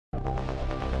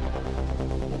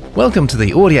Welcome to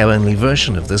the audio-only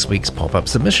version of this week's Pop-Up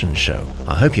Submission Show.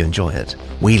 I hope you enjoy it.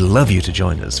 We love you to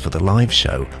join us for the live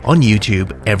show on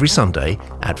YouTube every Sunday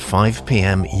at 5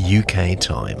 p.m. UK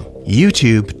time.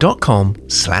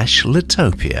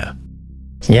 youtube.com/Litopia.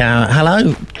 Yeah,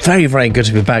 hello. Very, very good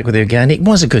to be back with you again. It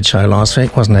was a good show last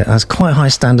week, wasn't it? That's quite a high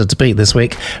standard to beat this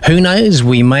week. Who knows?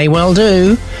 We may well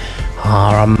do.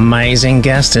 Our amazing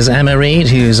guest is Emma Reid,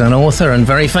 who's an author and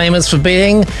very famous for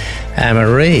being Emma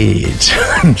Reid.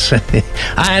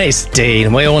 And it's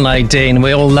Dean. We all know Dean.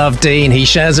 We all love Dean. He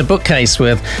shares a bookcase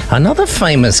with another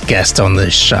famous guest on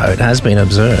this show. It has been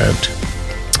observed.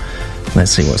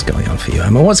 Let's see what's going on for you,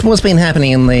 Emma. What's been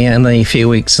happening in the few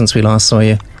weeks since we last saw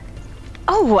you?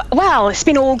 Oh, well, it's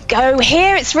been all go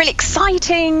here. It's really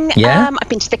exciting. Yeah? I've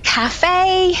been to the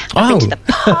cafe. I've been to the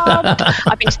pub.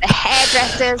 I've been to the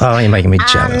hairdressers. Oh, you're making me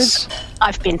jealous.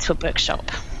 I've been to a bookshop.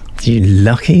 You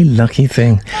lucky, lucky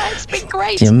thing. It's been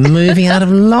great. You're moving out of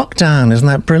lockdown. Isn't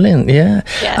that brilliant? Yeah.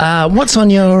 What's on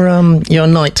your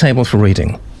night table for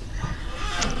reading?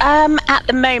 At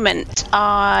the moment,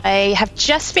 I have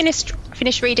just finished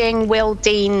reading Will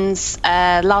Dean's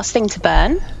Last Thing to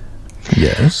Burn.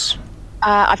 Yes.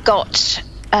 I've got...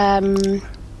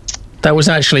 That was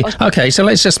actually... Okay, so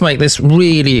let's just make this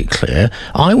really clear.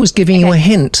 I was giving you a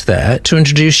hint there to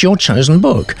introduce your chosen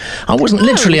book. I wasn't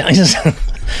literally... I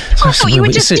thought you were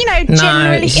just,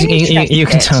 generally interested. You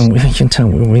can tell.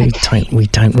 We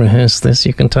don't rehearse this,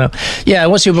 you can tell. Yeah,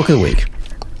 what's your book of the week?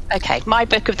 Okay, my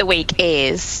book of the week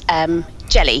is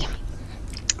Jelly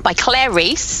by Claire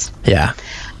Reese. Yeah.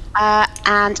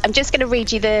 And I'm just going to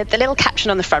read you the little caption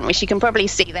on the front, which you can probably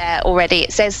see there already.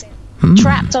 It says,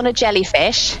 trapped on a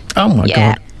jellyfish. Oh, my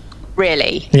God.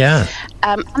 Really? Yeah.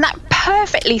 And that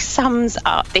perfectly sums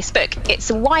up this book. It's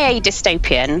a YA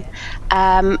dystopian,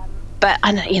 but,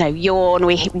 yawn,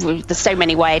 there's so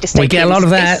many YA dystopians. We get a lot of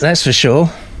that, that's for sure.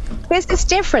 This is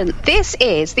different.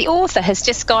 The author has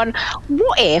just gone,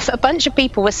 what if a bunch of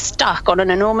people were stuck on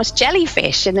an enormous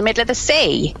jellyfish in the middle of the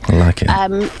sea? I like it.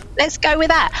 Let's go with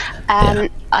that. I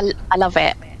love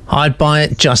it. I'd buy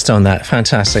it just on that.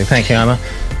 Fantastic. Thank you, Emma.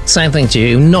 Same thing to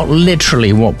you. Not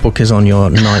literally what book is on your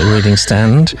night reading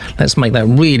stand. Let's make that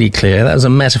really clear. That was a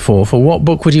metaphor for what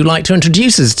book would you like to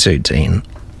introduce us to, Dean?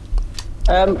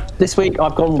 This week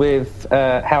I've gone with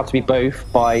How to Be Both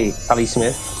by Ali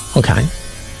Smith. Okay.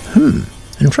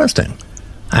 Interesting.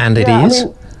 And it is?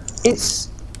 It's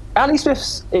Ali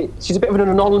Smith's. She's a bit of an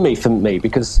anomaly for me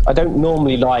because I don't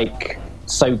normally like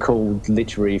so-called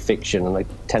literary fiction, and I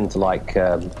tend to like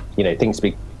things to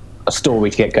be a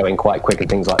story to get going quite quick and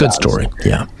things like Good that. Story.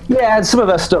 Yeah. Yeah, and some of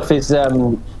her stuff is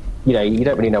you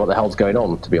don't really know what the hell's going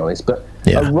on, to be honest. But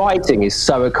her writing is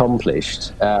so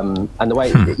accomplished, and the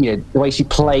way the way she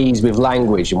plays with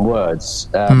language and words.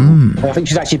 I think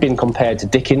she's actually been compared to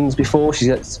Dickens before.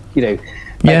 She's kind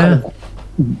of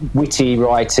witty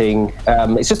writing.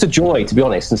 It's just a joy, to be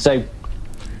honest. And so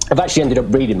I've actually ended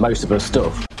up reading most of her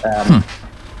stuff.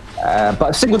 But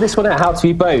I've singled this one out, How to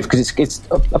Be Both, because it's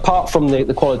apart from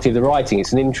the quality of the writing,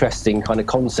 it's an interesting kind of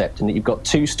concept in that you've got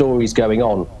two stories going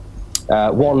on.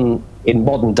 One in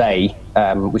modern day,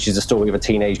 which is the story of a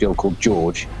teenage girl called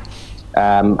George.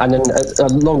 And then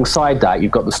alongside that,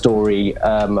 you've got the story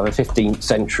of a 15th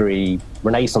century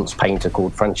Renaissance painter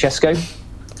called Francesco.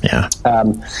 Yeah.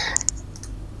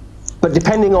 But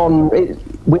depending on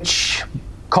which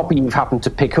copy you've happened to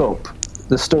pick up,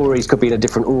 the stories could be in a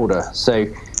different order. So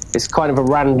it's kind of a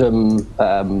random...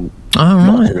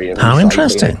 right. How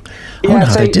interesting. I wonder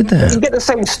how they did that. You get the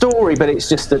same story, but it's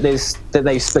just that they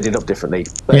split it up differently.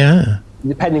 But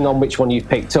depending on which one you've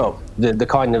picked up, the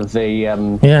kind of the...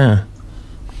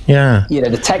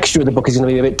 the texture of the book is going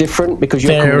to be a bit different because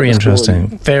you're very interesting.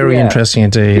 Very interesting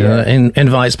indeed.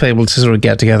 Invites people to sort of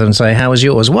get together and say, "How was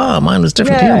yours?" Well, mine was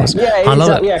different to yours. I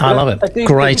love it. I love it.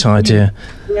 Great idea.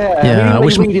 I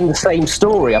wish reading the same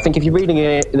story. I think if you're reading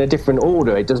it in a different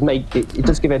order, it does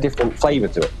give a different flavour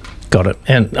to it. Got it.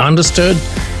 And understood.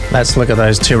 Let's look at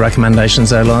those two recommendations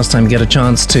there. Last time you get a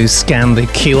chance to scan the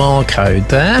QR code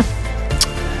there.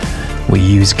 We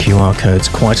use QR codes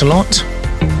quite a lot.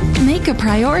 Make a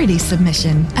priority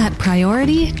submission at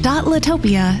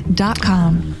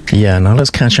priority.litopia.com. Yeah, now let's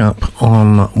catch up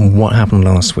on what happened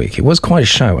last week. It was quite a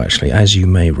show, actually, as you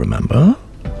may remember.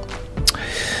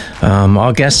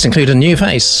 Our guests include a new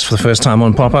face for the first time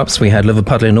on Pop-Ups. We had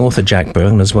Liverpudlian author Jack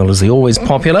Byrne, as well as the always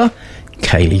popular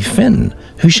Kaylee Finn,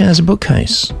 who shares a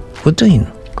bookcase with Dean.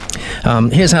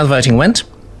 Here's how the voting went.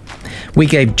 We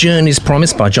gave Journey's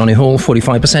Promise by Johnny Hall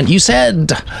 45%. You said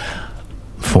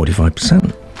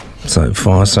 45%. So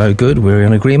far, so good. We're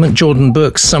in agreement. Jordan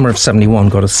Burke's Summer of 71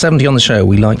 got a 70 on the show.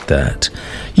 We like that.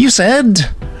 You said...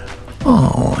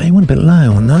 Oh, you went a bit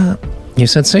low on that. You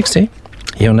said 60.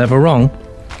 You're never wrong.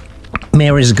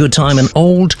 Mary's Good Time and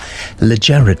Old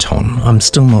Legeriton. I'm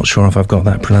still not sure if I've got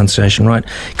that pronunciation right.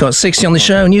 Got 60 on the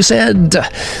show, and you said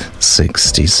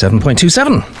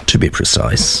 67.27, to be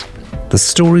precise. The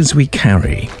Stories We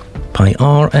Carry by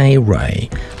R.A. Ray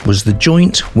was the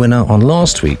joint winner on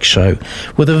last week's show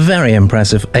with a very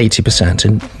impressive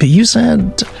 80%. But you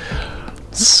said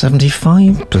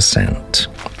 75%.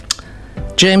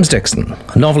 James Dixon,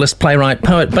 a novelist, playwright,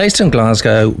 poet based in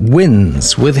Glasgow,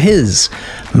 wins with his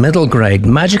middle-grade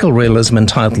magical realism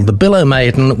entitled The Billow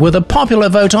Maiden with a popular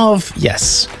vote of,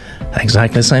 yes,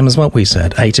 exactly the same as what we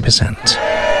said, 80%.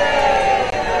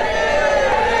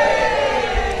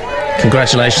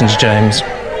 Congratulations, James.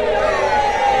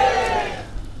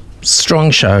 Strong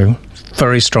show,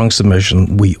 very strong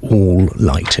submission. We all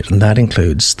liked it, and that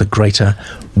includes the greater,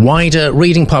 wider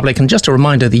reading public. And just a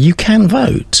reminder that you can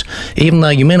vote. Even though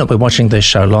you may not be watching this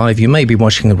show live, you may be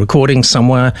watching the recording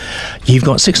somewhere. You've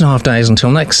got 6.5 days until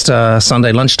next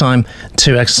Sunday lunchtime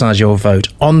to exercise your vote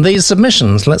on these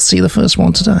submissions. Let's see the first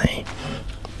one today.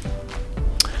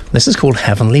 This is called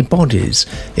Heavenly Bodies.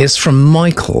 It's from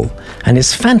Michael, and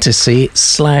it's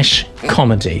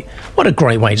fantasy/comedy. What a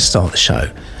great way to start the show.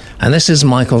 And this is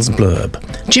Michael's blurb.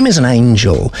 Jim is an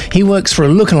angel. He works for a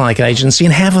lookalike agency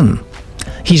in heaven.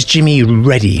 He's Jimmy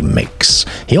Ready Mix.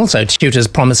 He also tutors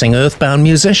promising earthbound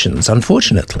musicians.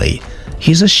 Unfortunately,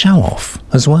 he's a show-off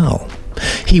as well.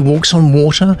 He walks on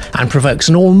water and provokes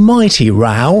an almighty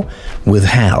row with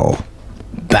hell.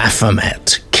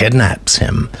 Baphomet kidnaps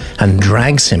him and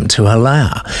drags him to her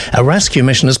lair. A rescue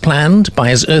mission is planned by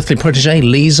his earthly protege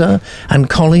Lisa and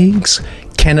colleagues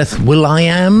Kenneth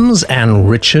Williams and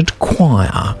Richard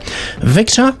Quire.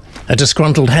 Victor, a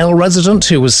disgruntled hell resident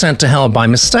who was sent to hell by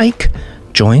mistake,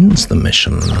 joins the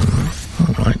mission.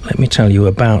 All right, let me tell you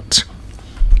about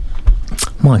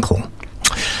Michael.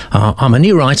 I'm a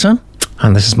new writer,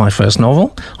 and this is my first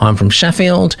novel. I'm from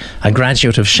Sheffield, a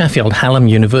graduate of Sheffield Hallam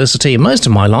University. Most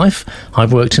of my life,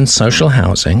 I've worked in social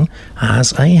housing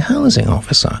as a housing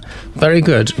officer. Very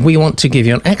good. We want to give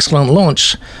you an excellent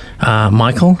launch,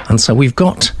 Michael, and so we've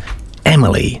got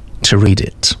Emily to read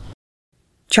it.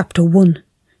 Chapter 1.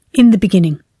 In the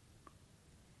Beginning.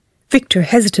 Victor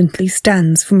hesitantly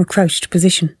stands from a crouched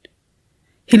position.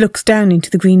 He looks down into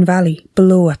the green valley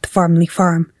below at the Farmley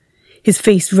farm, his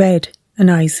face red and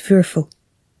eyes fearful.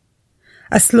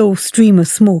 A slow stream of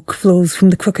smoke flows from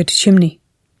the crooked chimney.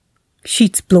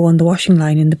 Sheets blow on the washing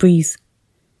line in the breeze.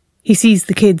 He sees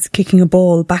the kids kicking a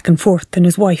ball back and forth and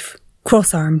his wife,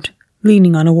 cross-armed,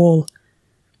 leaning on a wall.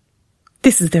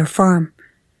 This is their farm,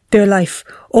 their life,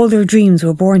 all their dreams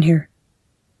were born here.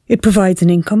 It provides an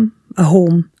income, a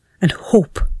home, and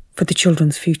hope for the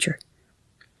children's future.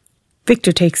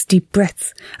 Victor takes deep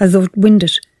breaths, as though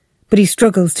winded, but he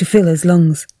struggles to fill his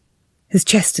lungs. His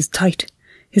chest is tight,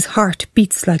 his heart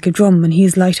beats like a drum, and he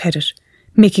is lightheaded,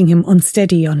 making him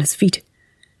unsteady on his feet.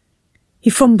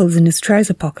 He fumbles in his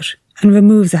trouser pocket and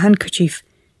removes a handkerchief.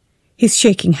 His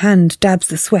shaking hand dabs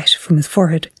the sweat from his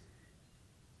forehead.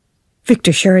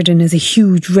 Victor Sheridan is a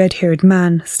huge red-haired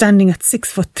man standing at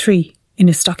 6'3" in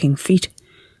his stocking feet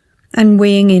and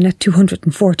weighing in at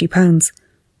 240 pounds.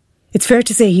 It's fair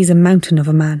to say he's a mountain of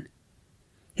a man.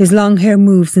 His long hair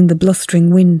moves in the blustering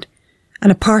wind,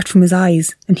 and apart from his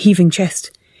eyes and heaving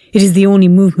chest, it is the only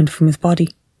movement from his body.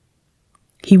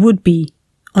 He would be,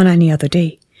 on any other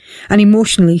day, an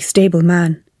emotionally stable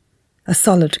man, a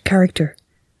solid character,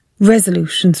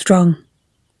 resolute and strong,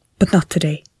 but not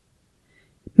today.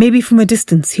 Maybe from a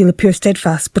distance he'll appear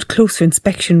steadfast, but closer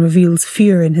inspection reveals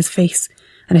fear in his face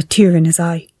and a tear in his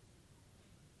eye.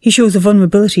 He shows a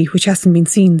vulnerability which hasn't been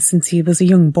seen since he was a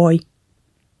young boy.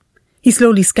 He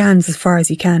slowly scans as far as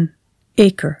he can,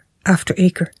 acre after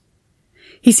acre.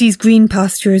 He sees green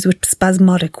pastures with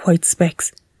spasmodic white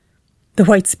specks. The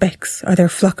white specks are their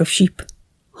flock of sheep,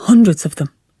 hundreds of them.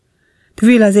 The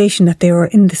realization that they are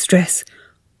in distress,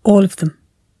 all of them,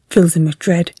 fills him with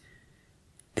dread.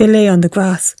 They lay on the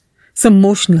grass, some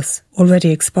motionless,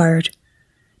 already expired.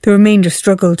 The remainder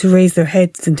struggle to raise their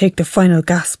heads and take their final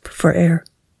gasp for air.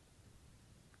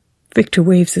 Victor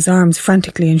waves his arms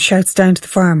frantically and shouts down to the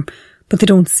farm, but they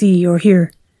don't see or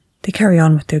hear. They carry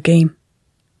on with their game.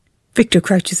 Victor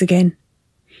crouches again.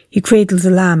 He cradles a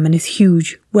lamb in his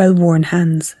huge, well-worn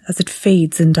hands as it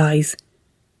fades and dies.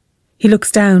 He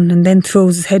looks down and then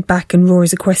throws his head back and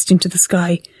roars a question to the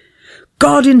sky.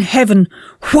 God in heaven,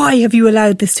 why have you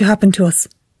allowed this to happen to us?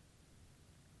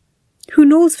 Who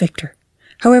knows, Victor?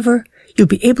 However, you'll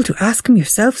be able to ask him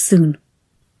yourself soon.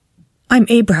 I'm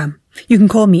Abraham. You can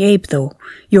call me Abe, though.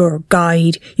 Your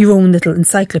guide, your own little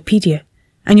encyclopedia,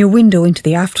 and your window into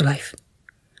the afterlife.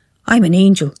 I'm an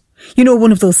angel. You know,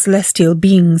 one of those celestial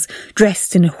beings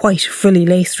dressed in a white frilly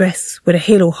lace dress with a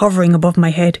halo hovering above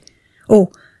my head.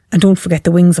 Oh, and don't forget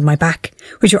the wings on my back,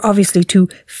 which are obviously too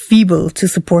feeble to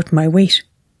support my weight.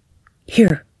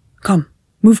 Here, come,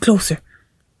 move closer.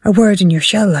 A word in your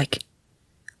shell, like.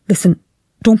 Listen,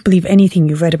 don't believe anything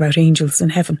you've read about angels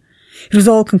in heaven. It was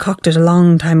all concocted a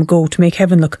long time ago to make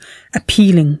heaven look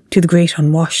appealing to the great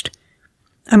unwashed.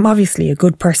 I'm obviously a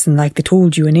good person like they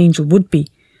told you an angel would be.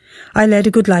 I led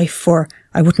a good life, for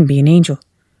I wouldn't be an angel.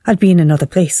 I'd be in another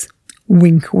place.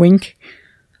 Wink, wink.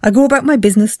 I go about my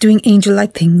business doing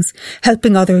angel-like things,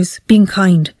 helping others, being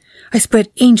kind. I spread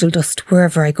angel dust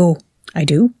wherever I go. I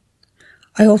do.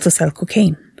 I also sell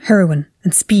cocaine, heroin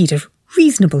and speed at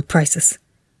reasonable prices.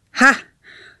 Ha!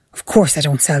 Of course I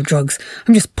don't sell drugs.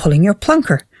 I'm just pulling your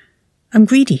plunker. I'm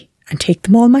greedy and take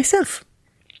them all myself.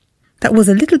 That was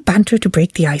a little banter to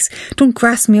break the ice. Don't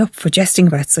grass me up for jesting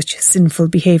about such sinful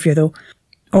behaviour, though,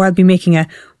 or I'll be making a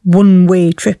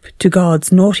one-way trip to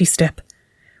God's naughty step,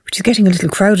 which is getting a little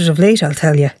crowded of late, I'll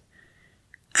tell you.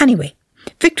 Anyway,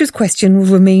 Victor's question will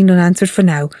remain unanswered for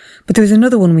now, but there is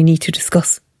another one we need to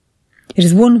discuss. It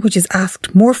is one which is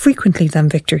asked more frequently than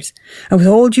Victor's, and with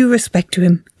all due respect to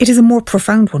him, it is a more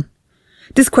profound one.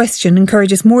 This question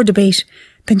encourages more debate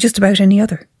than just about any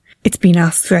other. It's been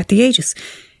asked throughout the ages,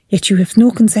 yet you have no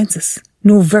consensus,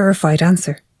 no verified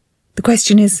answer. The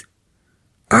question is,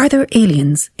 are there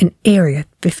aliens in Area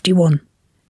 51?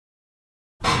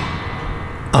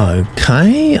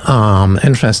 Okay,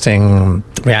 interesting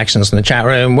reactions in the chat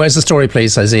room. Where's the story,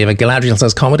 please, says Eva. Galadriel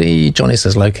says comedy. Johnny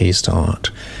says low-key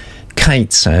start.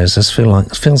 Kate says, this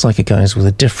feels like it goes with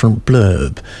a different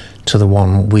blurb to the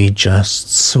one we just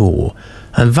saw.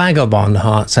 And Vagabond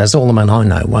Heart says, all the men I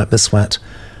know wipe the sweat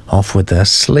off with their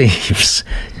sleeves.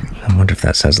 I wonder if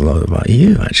that says a lot about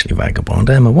you, actually, Vagabond.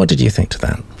 Emma, what did you think to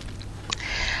that?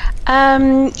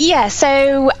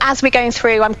 So as we're going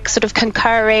through, I'm sort of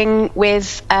concurring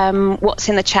with what's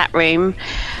in the chat room.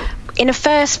 In a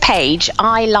first page,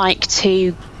 I like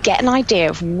to get an idea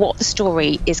of what the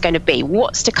story is going to be,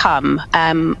 what's to come,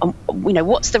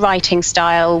 what's the writing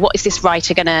style, what is this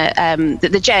writer going to,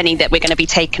 the journey that we're going to be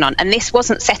taken on. And this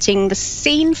wasn't setting the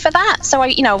scene for that. So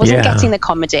I wasn't getting the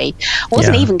comedy. I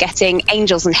wasn't even getting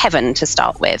angels in heaven to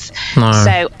start with. No.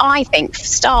 So I think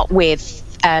start with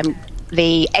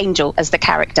the angel as the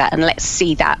character, and let's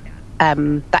see that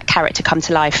character come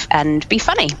to life and be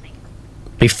funny.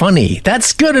 Be funny.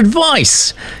 That's good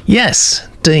advice. Yes,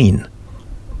 Dean.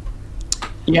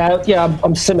 Yeah,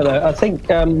 I'm similar. I think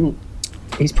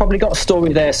he's probably got a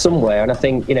story there somewhere, and I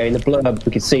think in the blurb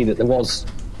we could see that there's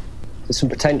some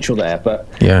potential there. But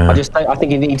I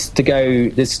think he needs to go.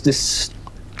 This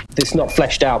not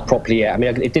fleshed out properly yet. I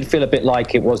mean, it did feel a bit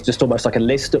like it was just almost like a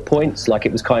list at points, like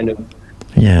it was kind of.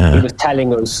 Yeah. He was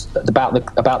telling us about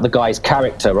the guy's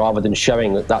character rather than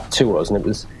showing that to us, and it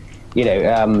was,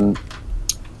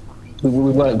 we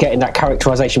weren't getting that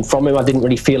characterization from him. I didn't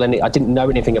really feel I didn't know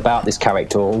anything about this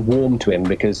character or warm to him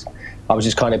because I was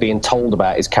just kind of being told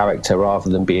about his character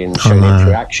rather than being shown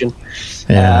interaction.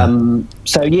 Yeah.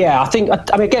 I think,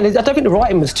 again, I don't think the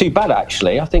writing was too bad,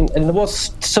 actually. I think, and there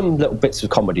was some little bits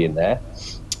of comedy in there.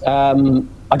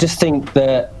 I just think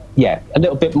that, a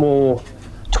little bit more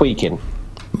tweaking.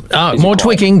 More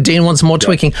tweaking. Dean wants more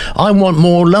tweaking. I want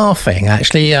more laughing,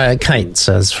 actually. Kate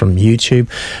says from YouTube,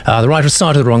 the writer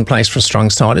started the wrong place for a strong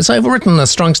start. It's overwritten. A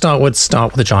strong start would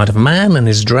start with the giant of a man and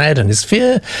his dread and his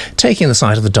fear, taking the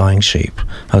side of the dying sheep.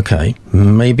 Okay,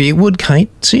 maybe it would, Kate,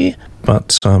 see?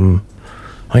 But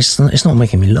it's not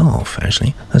making me laugh,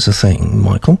 actually. That's the thing,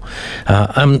 Michael.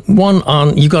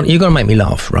 You got to make me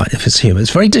laugh, right, if it's humour.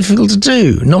 It's very difficult to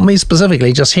do. Not me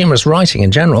specifically, just humorous writing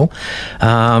in general.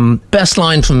 Best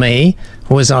line for me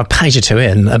was our page or two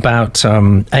in about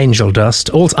angel dust.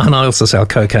 And I also sell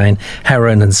cocaine,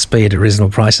 heroin and speed at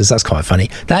reasonable prices. That's quite funny.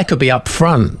 That could be up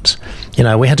front.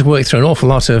 We had to work through an awful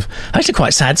lot of actually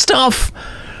quite sad stuff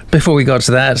before we got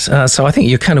to that. So I think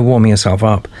you're kind of warming yourself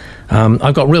up.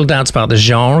 I've got real doubts about the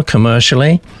genre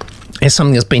commercially. It's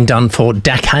something that's been done for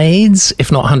decades,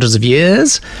 if not hundreds of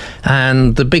years.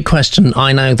 And the big question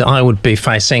I know that I would be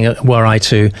facing were I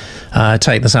to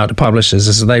take this out to publishers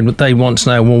is they want to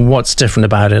know, well, what's different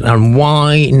about it and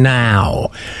why now?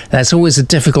 That's always a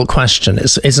difficult question.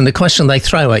 Isn't a question they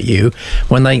throw at you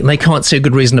when they can't see a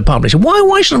good reason to publish it.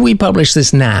 Why should we publish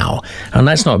this now? And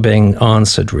that's not being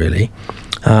answered, really.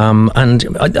 And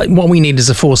what we need is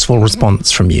a forceful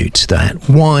response from you to that.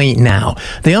 Why now?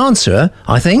 The answer,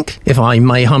 I think, if I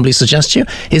may humbly suggest you,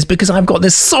 is because I've got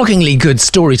this soggingly good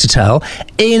story to tell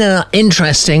in an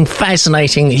interesting,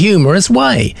 fascinating, humorous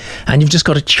way. And you've just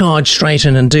got to charge straight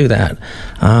in and do that.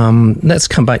 Let's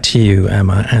come back to you,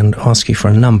 Emma, and ask you for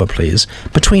a number, please,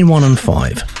 between 1 and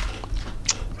 5.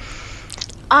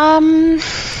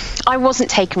 I wasn't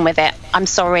taken with it. I'm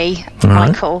sorry, right.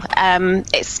 Michael.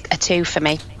 It's a 2 for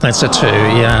me. That's a 2,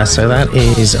 yeah. So that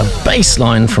is a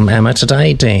baseline from Emma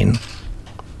today. Dean?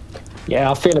 Yeah,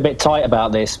 I feel a bit tight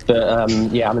about this, but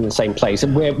yeah, I'm in the same place.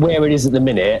 And where it is at the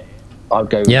minute, I'll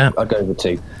go with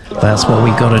 2. That's what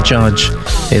we got to judge.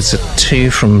 It's a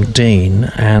 2 from Dean.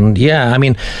 And yeah, I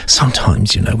mean,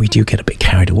 sometimes, we do get a bit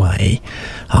carried away.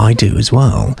 I do as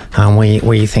well. And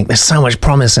we think there's so much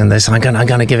promise in this. I'm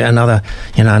going to give it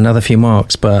another few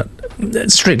marks. But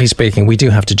strictly speaking, we do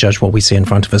have to judge what we see in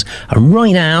front of us. And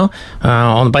right now,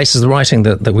 on the basis of the writing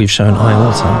that we've shown, I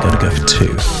also am going to go for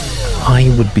 2.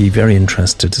 I would be very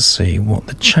interested to see what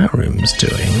the chat room's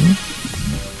doing.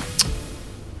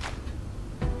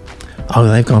 Oh,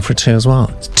 they've gone for a 2 as well.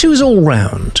 2's all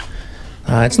round.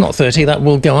 It's not 30. That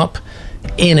will go up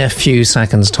in a few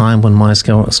seconds' time when my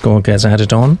score gets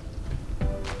added on.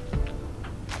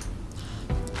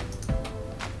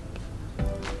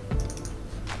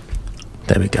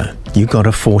 There we go. You got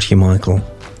a 40, Michael.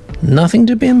 Nothing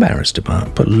to be embarrassed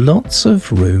about, but lots of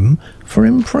room for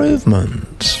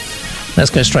improvement. Let's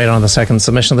go straight on to the second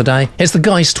submission of the day. It's The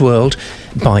Geist World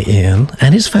by Ian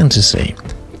and his fantasy.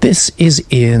 This is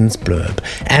Ian's blurb.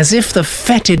 As if the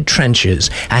fetid trenches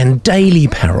and daily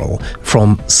peril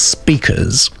from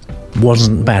speakers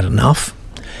wasn't bad enough,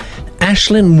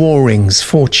 Ashlyn Waring's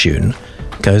fortune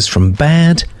goes from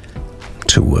bad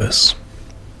to worse.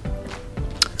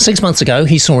 6 months ago,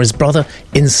 he saw his brother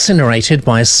incinerated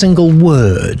by a single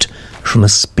word from a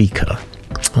speaker.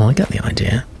 Oh, I get the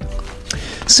idea.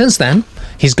 Since then,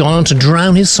 he's gone on to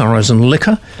drown his sorrows in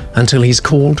liquor until he's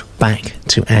called back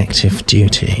to active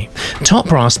duty. Top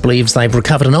Brass believes they've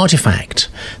recovered an artifact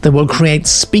that will create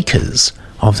speakers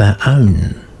of their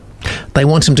own. They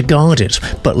want him to guard it,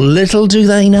 but little do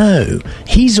they know,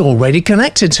 he's already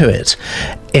connected to it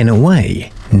in a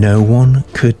way no one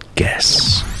could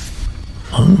guess.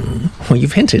 Oh, well,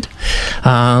 you've hinted.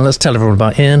 Let's tell everyone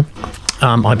about Ian.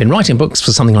 I've been writing books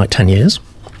for something like 10 years.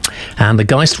 And The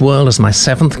Geist World is my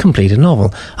 7th completed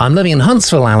novel. I'm living in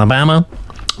Huntsville, Alabama,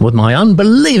 with my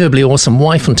unbelievably awesome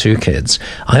wife and 2 kids.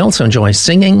 I also enjoy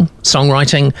singing,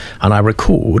 songwriting, and I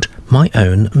record my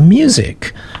own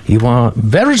music. You are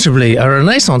veritably a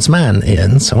Renaissance man,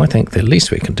 Ian, so I think the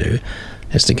least we can do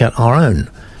is to get our own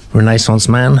Renaissance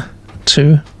man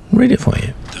to read it for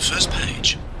you. The first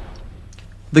page.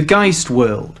 The Geist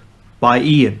World by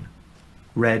Ian.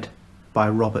 Read by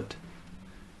Robert.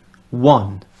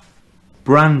 1.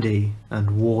 Brandy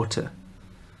and water.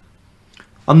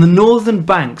 On the northern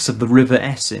banks of the River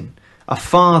Essin, a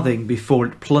farthing before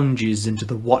it plunges into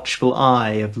the watchful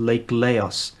eye of Lake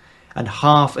Leos, and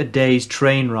half a day's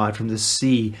train ride from the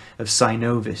sea of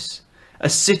Synovis, a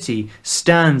city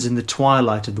stands in the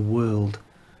twilight of the world.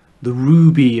 The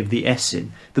ruby of the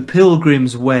Essin, the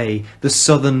pilgrim's way, the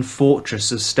southern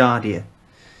fortress of Stadia.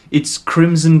 Its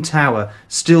crimson tower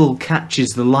still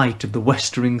catches the light of the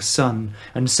westering sun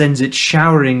and sends it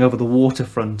showering over the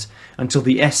waterfront until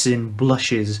the Essin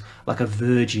blushes like a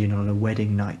virgin on a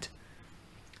wedding night.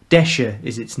 Desha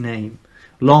is its name,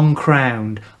 long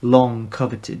crowned, long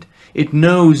coveted. It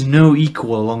knows no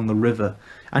equal along the river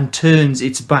and turns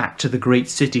its back to the great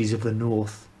cities of the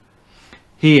north.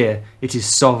 Here it is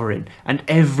sovereign, and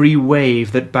every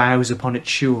wave that bows upon its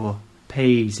shore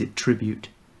pays it tribute.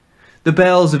 The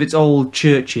bells of its old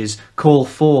churches call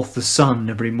forth the sun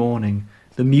every morning.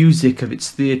 The music of its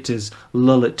theatres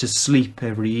lull it to sleep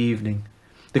every evening.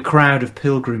 The crowd of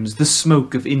pilgrims, the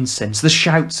smoke of incense, the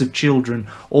shouts of children,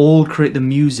 all create the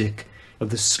music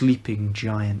of the sleeping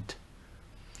giant.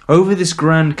 Over this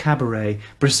grand cabaret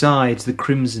presides the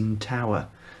crimson tower,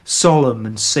 solemn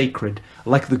and sacred,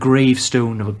 like the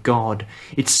gravestone of a god.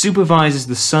 It supervises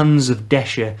the sons of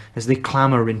Desha as they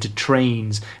clamour into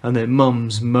trains, and their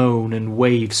mums moan and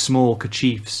wave small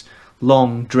kerchiefs,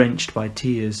 long drenched by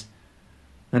tears.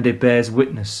 And it bears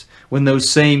witness when those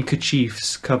same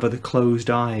kerchiefs cover the closed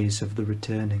eyes of the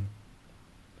returning.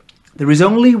 There is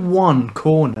only one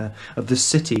corner of the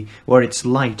city where its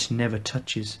light never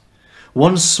touches,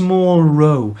 one small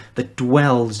row that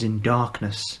dwells in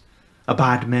darkness. A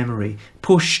bad memory,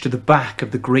 pushed to the back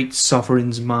of the great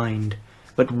sovereign's mind,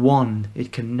 but one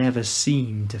it can never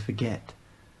seem to forget.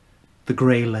 The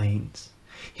grey lanes.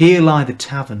 Here lie the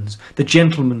taverns, the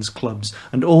gentlemen's clubs,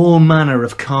 and all manner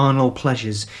of carnal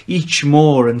pleasures, each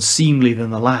more unseemly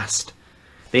than the last.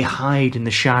 They hide in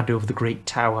the shadow of the great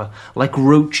tower, like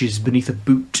roaches beneath a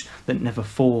boot that never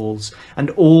falls, and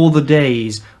all the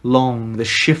days long the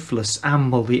shiftless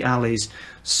amble the alleys,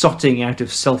 sotting out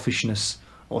of selfishness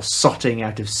or sotting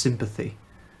out of sympathy.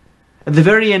 At the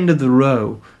very end of the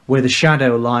row, where the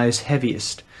shadow lies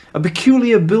heaviest, a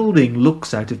peculiar building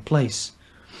looks out of place.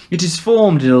 It is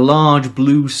formed in a large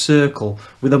blue circle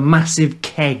with a massive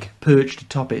keg perched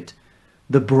atop it.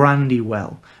 The Brandy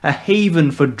Well, a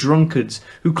haven for drunkards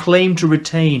who claim to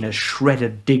retain a shred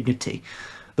of dignity,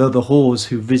 though the whores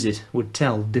who visit would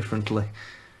tell differently.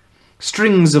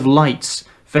 Strings of lights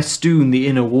festoon the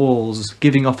inner walls,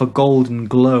 giving off a golden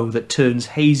glow that turns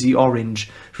hazy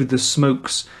orange through the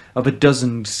smokes of a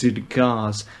dozen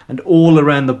cigars, and all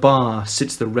around the bar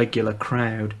sits the regular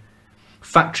crowd.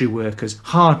 Factory workers,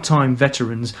 hard-time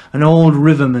veterans, and old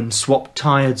rivermen swap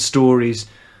tired stories,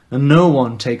 and no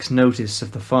one takes notice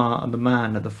of the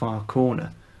man at the far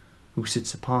corner, who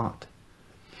sits apart.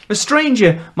 A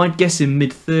stranger might guess him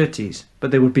mid-30s,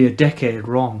 but they would be a decade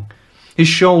wrong. His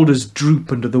shoulders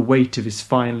droop under the weight of his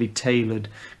finely tailored,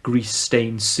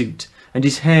 grease-stained suit, and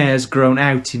his hair has grown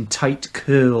out in tight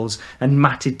curls and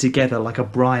matted together like a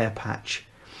briar patch.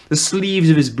 The sleeves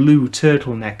of his blue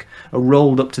turtleneck are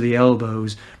rolled up to the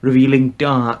elbows, revealing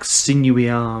dark, sinewy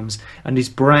arms, and his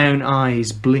brown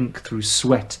eyes blink through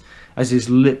sweat as his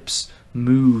lips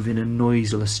move in a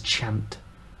noiseless chant.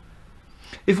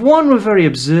 If one were very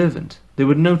observant, they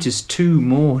would notice two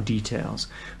more details.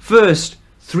 First,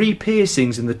 3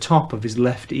 piercings in the top of his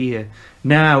left ear,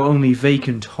 now only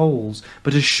vacant holes,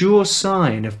 but a sure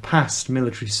sign of past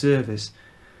military service.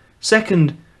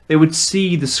 Second, they would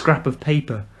see the scrap of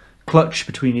paper clutched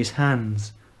between his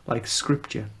hands like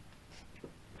scripture.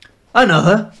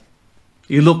 Another!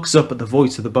 He looks up at the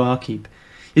voice of the barkeep,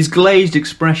 his glazed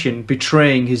expression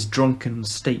betraying his drunken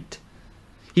state.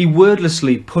 He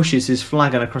wordlessly pushes his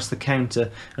flagon across the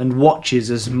counter and watches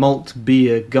as malt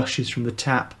beer gushes from the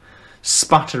tap,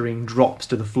 spattering drops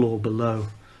to the floor below.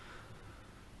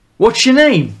 "What's your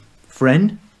name,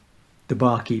 friend?" the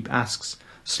barkeep asks,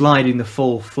 sliding the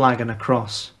full flagon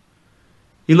across.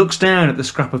 He looks down at the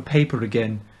scrap of paper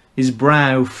again, his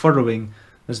brow furrowing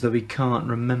as though he can't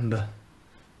remember.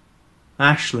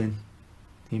 "Ashlyn,"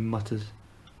 he mutters.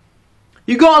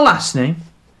 "You got a last name?"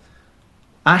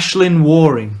 "Ashlyn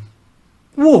Waring."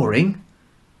 "Waring?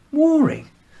 Waring?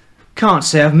 Can't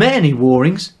say I've met any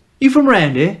Warings. You from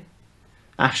round here?"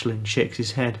 Ashlyn shakes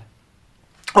his head.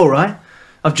 "All right.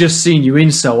 I've just seen you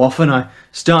in so often I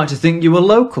start to think you were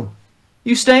local.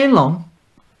 You staying long?"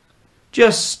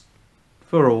 "Just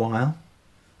for a while."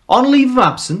 "On leave of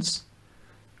absence?"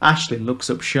 Ashlyn looks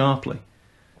up sharply.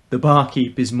 The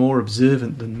barkeep is more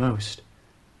observant than most.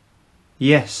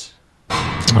 "Yes."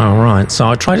 All right, so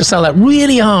I tried to sell that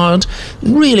really hard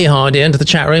into the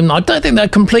chat room. I don't think they're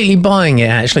completely buying it,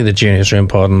 actually, the juniors room,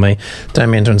 pardon me. Don't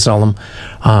mean to insult them.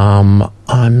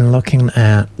 I'm looking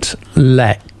at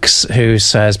Lex, who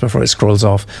says, before it scrolls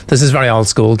off, this is very old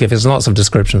school, give us lots of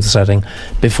description of the setting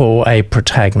before a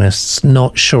protagonist.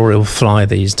 Not sure it'll fly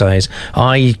these days.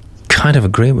 I kind of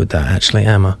agree with that, actually,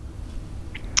 Emma.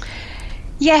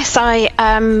 Yes, I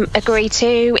agree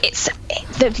too. It's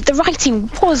the writing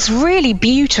was really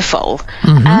beautiful,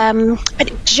 but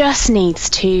it just needs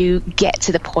to get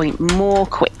to the point more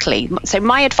quickly. So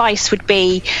my advice would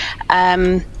be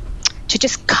to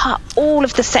just cut all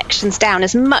of the sections down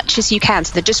as much as you can.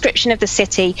 So the description of the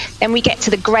city, then we get to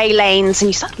the grey lanes, and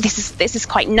you start, this is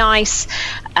quite nice.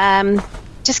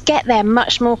 Just get there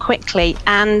much more quickly,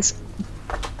 and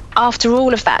after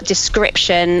all of that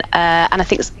description, and I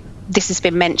think this has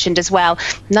been mentioned as well,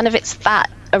 none of it's that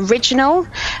original.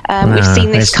 We've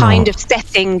seen this kind of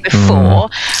setting before.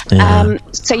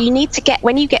 So you need to get,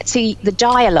 when you get to the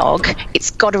dialogue,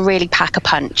 it's got to really pack a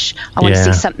punch. I want to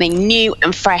see something new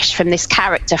and fresh from this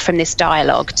character, from this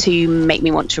dialogue, to make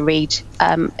me want to read,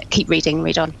 keep reading,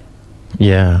 read on.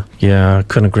 Yeah, I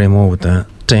couldn't agree more with that.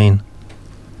 Dean?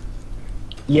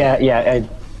 Yeah, I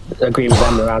agree with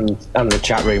Emma and the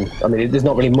chat room. I mean, there's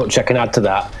not really much I can add to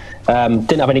that.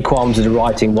 Didn't have any qualms with the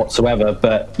writing whatsoever,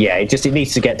 but yeah, it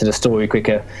needs to get to the story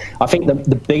quicker. I think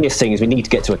the biggest thing is we need to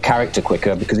get to a character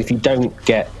quicker, because if you don't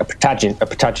get a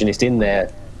protagonist in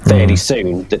there fairly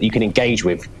soon that you can engage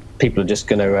with, people are just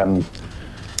going to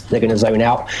they're going to zone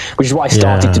out, which is what I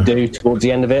started to do towards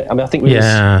the end of it. I mean, I think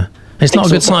it's not a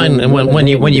good sign when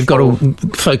you've got to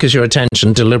focus your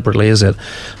attention deliberately, is it?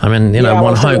 I mean,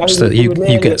 one hopes that you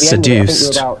get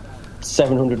seduced. I think we were about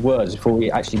 700 words before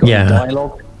we actually got the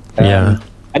dialogue.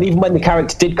 And even when the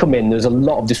character did come in, there was a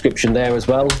lot of description there as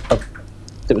well.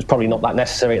 That was probably not that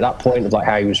necessary at that point, of like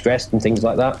how he was dressed and things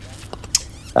like that.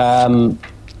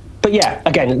 But yeah,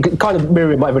 again, kind of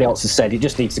mirroring what everybody else has said, it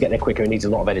just needs to get there quicker. It needs a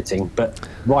lot of editing, but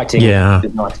writing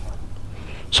is nice.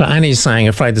 So Annie's saying,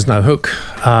 afraid there's no hook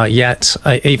yet.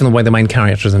 Even the way the main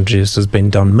character is introduced has been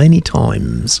done many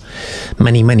times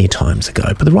ago.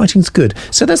 But the writing's good.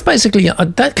 So that's basically,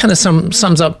 that kind of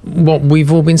sums up what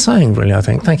we've all been saying, really, I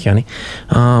think. Thank you, Annie.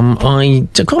 I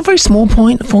got a very small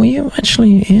point for you,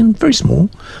 actually, Ian. Very small.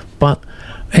 But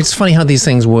it's funny how these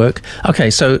things work.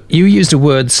 Okay, so you used a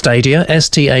word Stadia,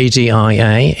 Stadia,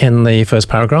 in the first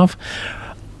paragraph.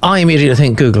 I immediately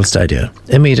think Google Stadia,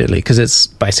 because it's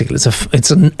basically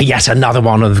yet another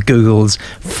one of Google's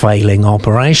failing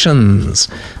operations.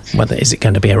 Whether is it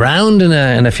going to be around in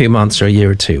a few months or a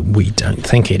year or two? We don't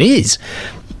think it is.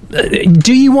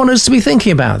 Do you want us to be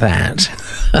thinking about that?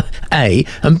 A,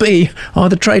 and B, are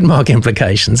the trademark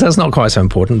implications? That's not quite so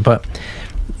important, but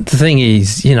the thing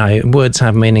is, words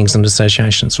have meanings and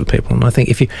associations with people, and I think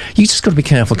if you just got to be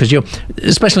careful, because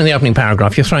especially in the opening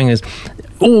paragraph, you're throwing us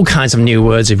all kinds of new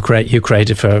words you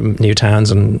created for new towns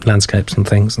and landscapes and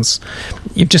things. And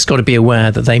you've just got to be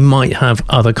aware that they might have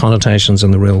other connotations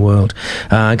in the real world.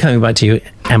 Coming back to you,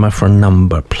 Emma, for a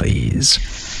number, please.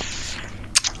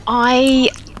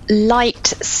 I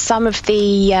liked some of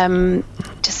the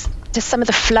just some of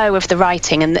the flow of the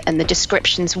writing, and the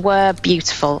descriptions were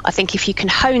beautiful. I think if you can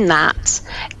hone that,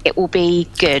 it will be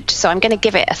good. So I'm going to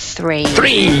give it a 3.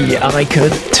 3! I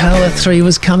could tell a 3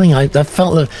 was coming. I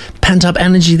felt the pent-up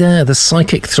energy there, the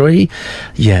psychic 3.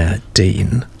 Yeah,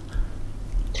 Dean.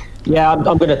 Yeah, I'm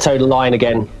going to toe the line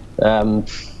again.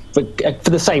 For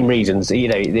the same reasons, I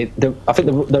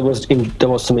think there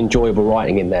was some enjoyable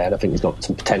writing in there, and I think it's got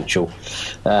some potential.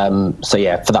 So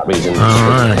yeah, for that reason. All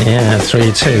right, yeah,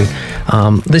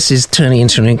 3-2. This is turning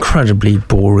into an incredibly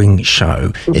boring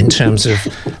show in terms of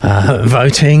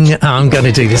voting. I'm going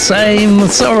to do the same.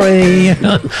 Sorry,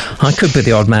 I could be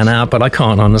the odd man out, but I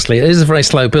can't, honestly. It is a very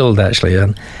slow build, actually,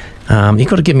 and you've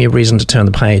got to give me a reason to turn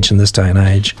the page in this day and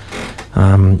age.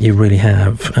 You really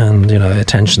have, and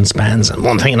attention spans and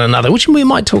one thing and another, which we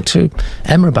might talk to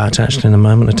Emma about actually in a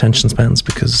moment. Attention spans,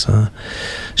 because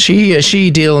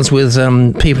she deals with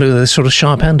people who are the sort of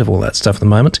sharp end of all that stuff at the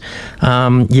moment.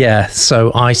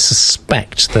 So I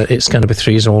suspect that it's going to be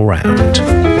 3s all round.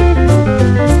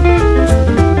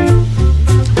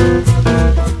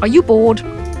 Are you bored?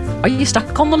 Are you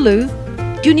stuck on the loo?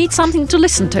 Do you need something to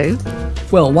listen to?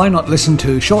 Well, why not listen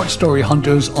to Short Story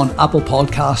Hunters on Apple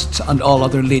Podcasts and all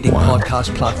other leading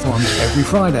podcast platforms every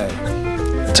Friday?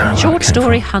 Short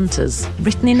Story Hunters,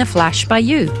 written in a flash by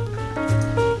you.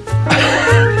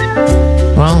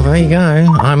 Well, there you go.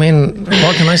 I mean,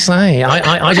 what can I say?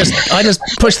 I just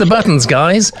push the buttons,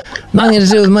 guys. Nothing to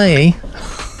do with me.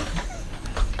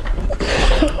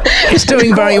 It's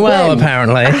doing very well,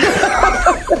 apparently.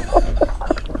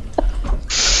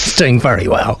 Doing very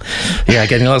well. Yeah,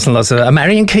 getting lots and lots of...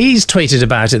 Marion Keyes tweeted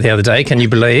about it the other day, can you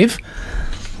believe?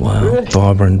 Wow,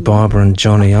 Barbara and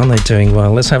Johnny, aren't they doing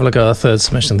well? Let's have a look at our third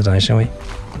submission of the day, shall we?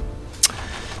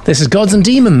 This is Gods and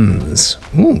Demons.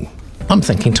 Ooh, I'm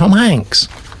thinking Tom Hanks.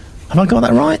 Have I got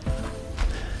that right?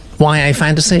 YA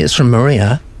fantasy. It's from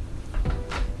Maria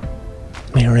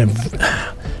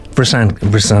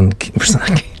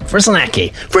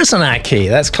Brisanaki.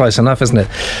 That's close enough, isn't it?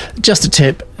 Just a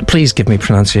tip, please give me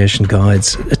pronunciation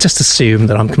guides. Just assume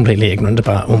that I'm completely ignorant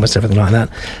about almost everything like that,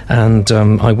 and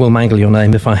I will mangle your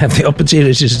name if I have the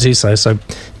opportunity to do so, so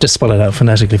just spell it out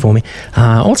phonetically for me.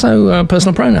 Also,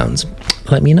 personal pronouns.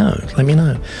 Let me know.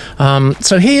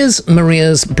 So here's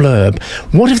Maria's blurb.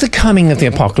 What if the coming of the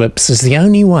apocalypse is the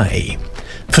only way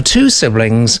for two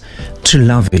siblings to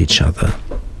love each other?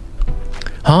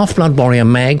 Half-blood warrior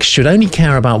Meg should only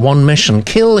care about one mission: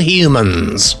 kill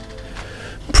humans.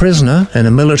 Prisoner in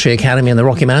a military academy in the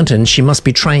Rocky Mountains, she must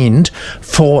be trained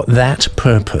for that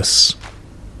purpose.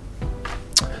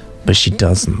 But she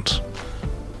doesn't.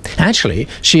 Actually,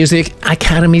 she is the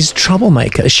academy's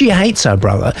troublemaker. She hates her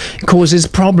brother, causes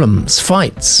problems,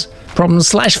 fights with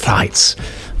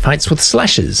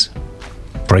slashes,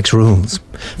 breaks rules,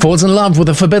 falls in love with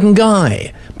a forbidden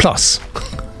guy, plus...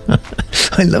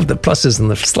 I love the pluses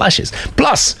and the slashes.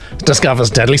 Plus, discovers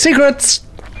deadly secrets.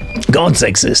 Gods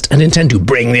exist and intend to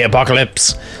bring the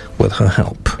apocalypse with her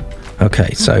help.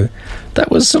 Okay, so that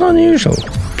was an unusual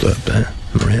blurb there,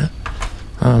 Maria.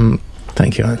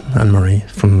 Thank you, Anne-Marie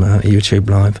from YouTube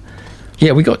Live.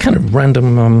 Yeah, we got kind of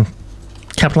random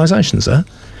capitalizations there.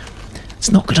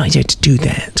 It's not a good idea to do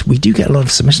that. We do get a lot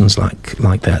of submissions like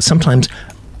that. Sometimes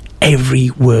every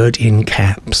word in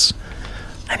caps.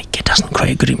 And it gets doesn't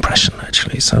create a good impression,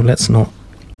 actually. So let's not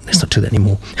do that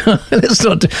anymore. let's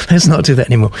not do that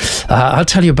anymore. I'll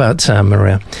tell you about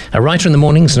Maria, a writer in the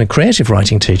mornings and a creative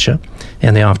writing teacher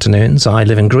in the afternoons. I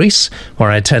live in Greece,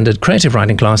 where I attended creative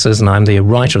writing classes, and I'm the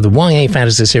writer of the YA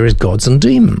fantasy series Gods and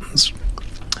Demons,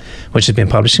 which has been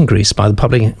published in Greece by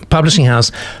the publishing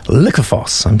house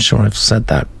Lycophos. I'm sure I've said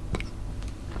that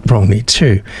wrongly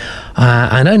too.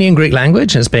 And only in Greek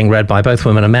language, it's being read by both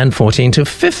women and men 14 to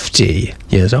 50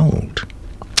 years old.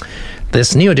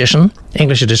 This new edition,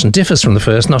 English edition, differs from the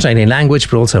first, not only in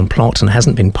language but also in plot, and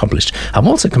hasn't been published. I've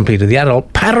also completed the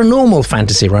adult paranormal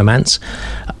fantasy romance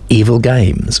Evil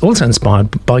Games, also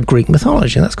inspired by Greek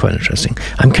mythology. That's quite interesting.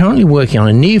 I'm currently working on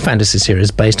a new fantasy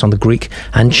series based on the Greek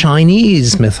and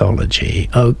Chinese mythology.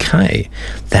 Okay,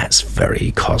 that's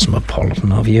very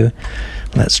cosmopolitan of you.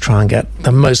 Let's try and get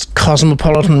the most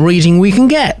cosmopolitan reading we can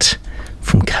get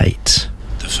from Kate.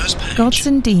 The first page. Gods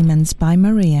and Demons by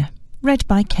Maria, read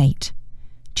by Kate.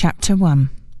 Chapter 1.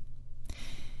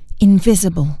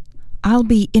 Invisible. I'll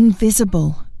be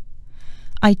invisible.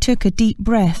 I took a deep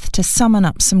breath to summon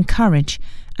up some courage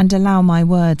and allow my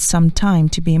words some time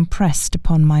to be impressed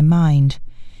upon my mind.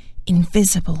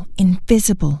 Invisible,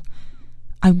 invisible.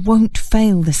 I won't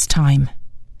fail this time.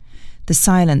 The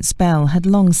silence bell had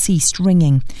long ceased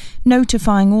ringing,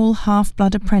 notifying all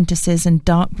half-blood apprentices and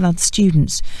dark-blood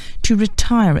students to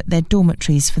retire at their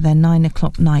dormitories for their 9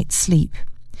 o'clock night's sleep.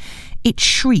 It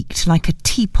shrieked like a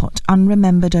teapot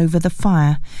unremembered over the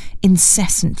fire,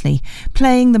 incessantly,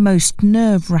 playing the most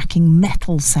nerve-wracking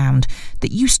metal sound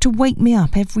that used to wake me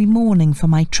up every morning for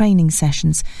my training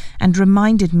sessions and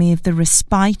reminded me of the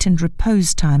respite and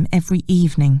repose time every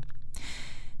evening.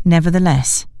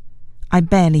 Nevertheless, I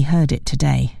barely heard it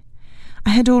today.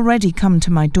 I had already come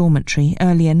to my dormitory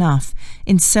early enough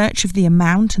in search of the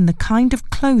amount and the kind of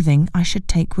clothing I should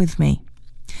take with me.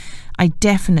 I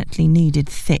definitely needed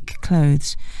thick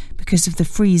clothes because of the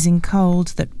freezing cold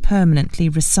that permanently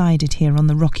resided here on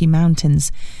the Rocky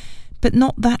Mountains, but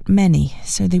not that many,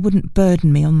 so they wouldn't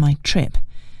burden me on my trip.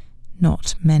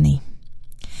 Not many.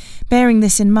 Bearing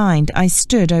this in mind, I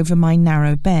stood over my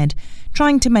narrow bed,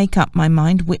 trying to make up my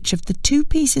mind which of the 2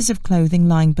 pieces of clothing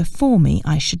lying before me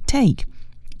I should take,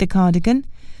 the cardigan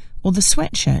or the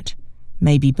sweatshirt,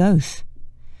 maybe both.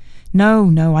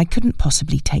 No, I couldn't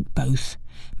possibly take both.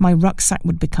 My rucksack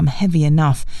would become heavy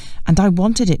enough, and I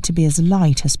wanted it to be as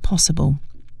light as possible.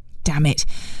 Damn it,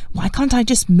 why can't I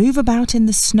just move about in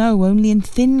the snow only in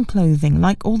thin clothing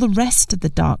like all the rest of the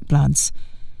dark bloods?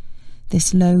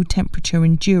 This low-temperature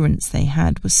endurance they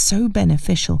had was so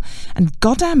beneficial and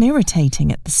goddamn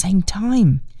irritating at the same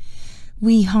time.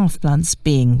 We half-bloods,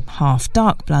 being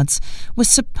half-dark-bloods, were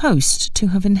supposed to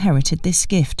have inherited this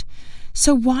gift,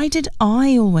 so why did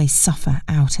I always suffer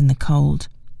out in the cold?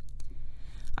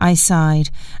 I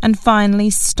sighed and finally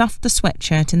stuffed the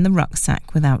sweatshirt in the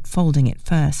rucksack without folding it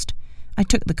first. I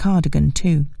took the cardigan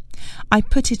too. I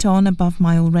put it on above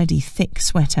my already thick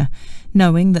sweater,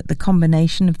 knowing that the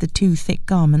combination of the 2 thick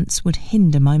garments would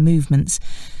hinder my movements.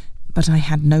 But I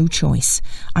had no choice.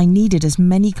 I needed as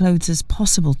many clothes as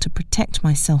possible to protect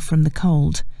myself from the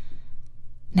cold.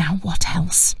 Now what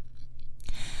else?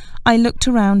 I looked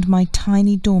around my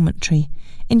tiny dormitory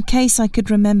in case I could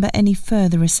remember any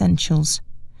further essentials.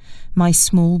 My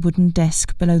small wooden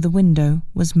desk below the window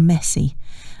was messy.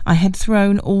 I had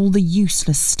thrown all the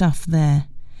useless stuff there.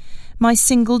 My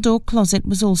single-door closet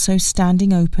was also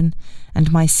standing open,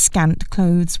 and my scant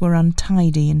clothes were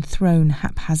untidy and thrown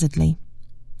haphazardly.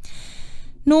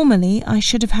 Normally, I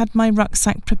should have had my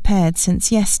rucksack prepared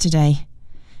since yesterday,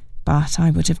 but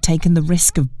I would have taken the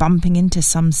risk of bumping into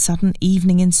some sudden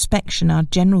evening inspection our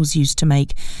generals used to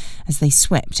make as they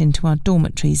swept into our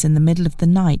dormitories in the middle of the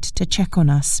night to check on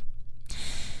us.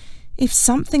 If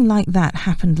something like that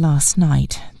happened last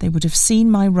night, they would have seen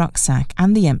my rucksack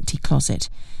and the empty closet.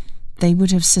 They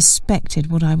would have suspected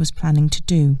what I was planning to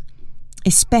do,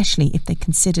 especially if they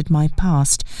considered my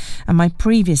past and my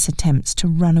previous attempts to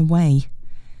run away.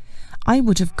 I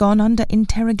would have gone under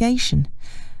interrogation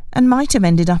and might have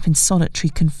ended up in solitary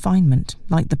confinement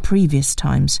like the previous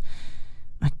times.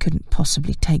 I couldn't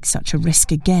possibly take such a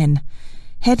risk again.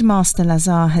 Headmaster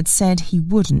Lazar had said he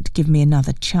wouldn't give me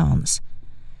another chance.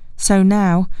 So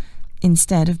now,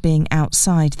 instead of being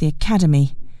outside the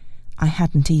academy, I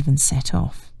hadn't even set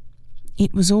off.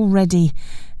 It was already...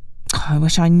 I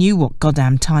wish I knew what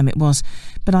goddamn time it was,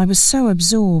 but I was so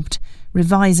absorbed,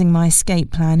 revising my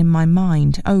escape plan in my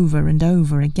mind over and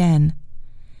over again.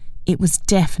 It was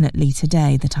definitely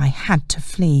today that I had to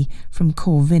flee from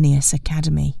Corvinius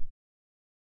Academy.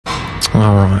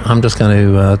 All right, I'm just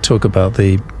going to talk about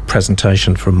the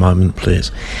presentation for a moment,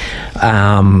 please.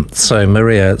 So,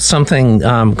 Maria, something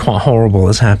quite horrible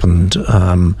has happened.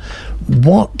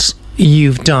 What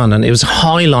you've done, and it was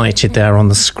highlighted there on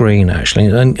the screen, actually,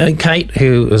 and Kate,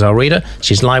 who is our reader,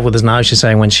 she's live with us now, she's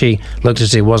saying when she looked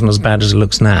at it, it wasn't as bad as it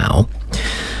looks now.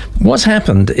 What's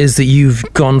happened is that you've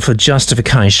gone for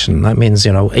justification. That means,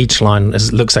 each line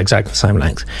looks exactly the same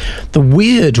length. The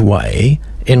weird way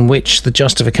in which the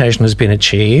justification has been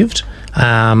achieved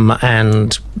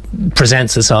and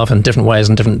presents itself in different ways,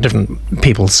 and different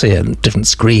people see it, different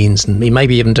screens, and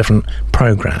maybe even different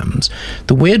programs.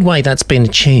 The weird way that's been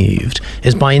achieved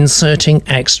is by inserting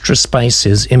extra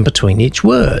spaces in between each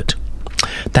word.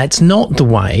 That's not the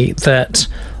way that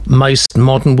most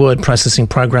modern word processing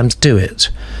programs do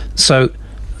it. So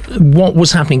what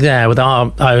was happening there with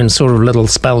our own sort of little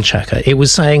spell checker, it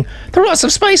was saying there are lots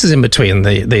of spaces in between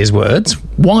these words.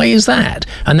 Why is that?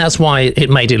 And that's why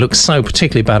it made it look so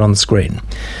particularly bad on the screen.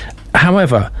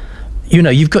 However,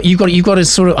 you've got to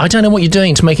sort of, I don't know what you're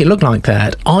doing to make it look like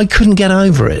that. I couldn't get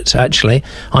over it, actually.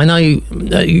 I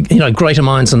know, greater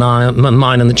minds than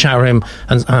mine in the chat room,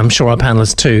 and I'm sure our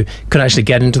panelists too, could actually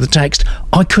get into the text.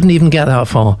 I couldn't even get that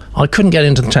far. I couldn't get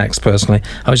into the text personally.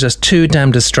 I was just too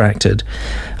damn distracted.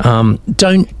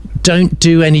 Don't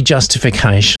do any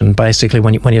justification, basically,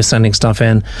 when you're sending stuff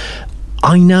in.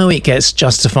 I know it gets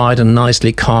justified and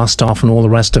nicely cast off and all the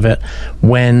rest of it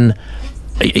when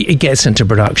it gets into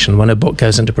production, when a book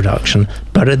goes into production.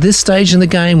 But at this stage in the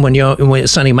game, when you're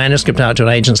sending manuscript out to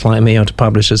agents like me or to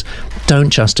publishers,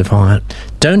 don't justify it.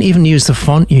 Don't even use the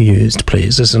font you used,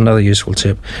 please. This is another useful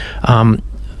tip. Sans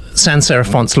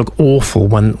serif fonts look awful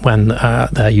when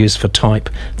they're used for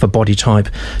body type.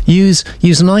 Use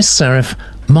a nice serif.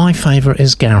 My favourite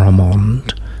is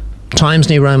Garamond. Times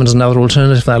New Roman is another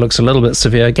alternative. That looks a little bit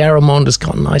severe. Garamond has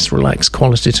got a nice, relaxed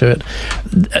quality to it.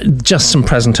 Just some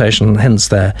presentation hints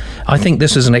there. I think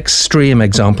this is an extreme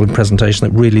example of presentation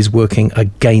that really is working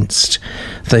against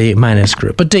the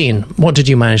manuscript. But Dean, what did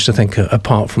you manage to think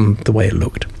apart from the way it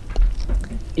looked?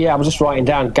 Yeah, I was just writing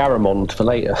down Garamond for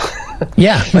later.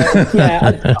 Yeah.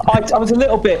 I was a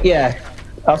little bit,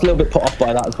 put off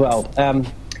by that as well.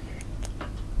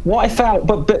 What I found,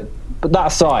 but that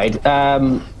aside,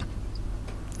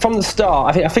 from the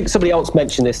start, I think somebody else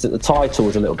mentioned this, that the title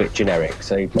was a little bit generic,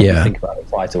 so you might think about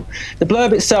the title. The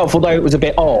blurb itself, although it was a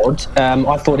bit odd,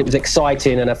 I thought it was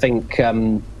exciting, and I think there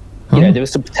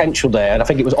was some potential there, and I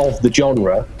think it was of the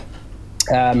genre.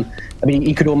 I mean,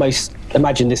 you could almost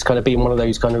imagine this kind of being one of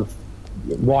those kind of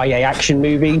YA action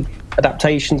movie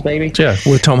adaptations, maybe. Yeah,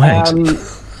 with Tom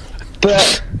Hanks.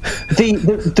 But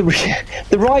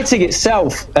the writing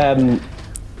itself,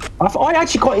 I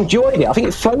actually quite enjoyed it. I think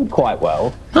it flowed quite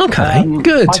well. Okay,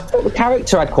 good. I thought the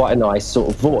character had quite a nice sort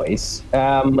of voice.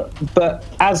 But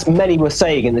as many were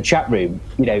saying in the chat room,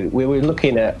 we were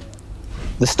looking at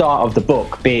the start of the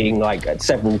book being like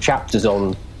several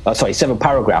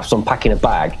paragraphs on packing a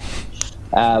bag.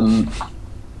 And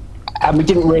we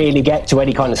didn't really get to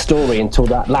any kind of story until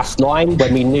that last line,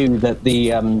 when we knew that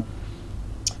the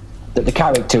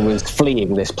character was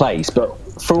fleeing this place. But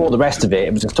for all the rest of it,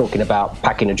 it was just talking about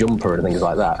packing a jumper and things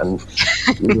like that, and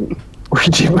we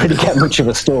didn't really get much of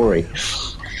a story.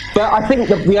 But I think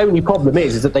the only problem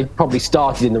is that they probably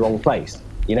started in the wrong place,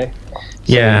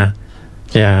 Yeah,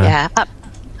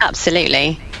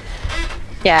 absolutely.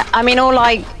 Yeah, I mean, all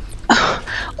I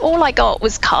got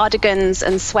was cardigans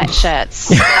and sweatshirts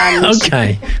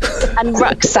and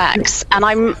rucksacks. And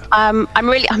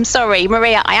I'm sorry,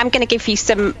 Maria, I am going to give you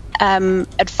some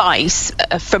advice,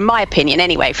 from my opinion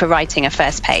anyway, for writing a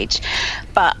first page.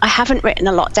 But I haven't written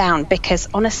a lot down because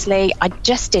honestly, I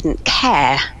just didn't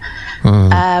care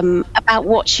about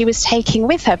what she was taking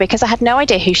with her, because I had no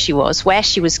idea who she was, where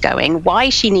she was going, why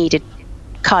she needed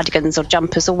cardigans or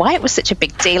jumpers, or why it was such a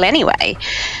big deal anyway.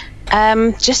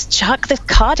 Just chuck the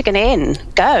cardigan in,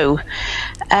 go.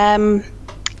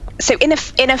 So in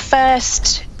a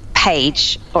first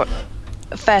page, or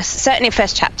certainly a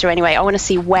first chapter anyway, I want to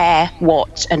see where,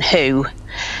 what, and who,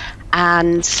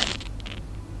 and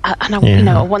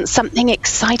I want something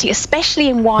exciting, especially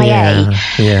in YA.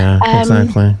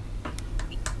 Exactly.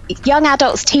 Young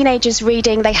adults, teenagers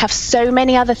reading, they have so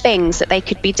many other things that they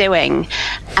could be doing.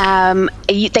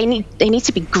 They need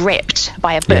to be gripped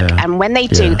by a book, and when they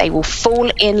do, they will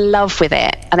fall in love with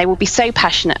it, and they will be so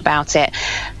passionate about it.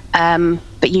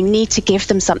 But you need to give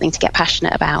them something to get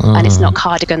passionate about, and it's not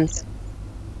cardigans.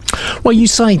 Well, you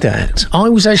say that. I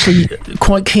was actually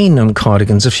quite keen on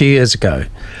cardigans a few years ago,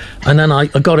 and then I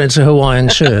got into Hawaiian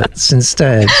shirts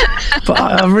instead. But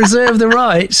I've reserved the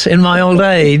right in my old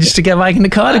age to get back into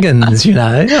cardigans,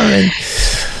 I mean,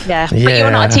 Yeah, but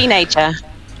you're not a teenager.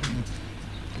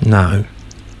 No.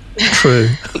 True.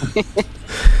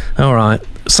 All right.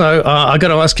 So I got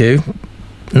to ask you,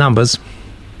 numbers.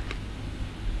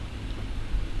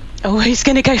 Oh, who's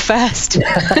going to go first?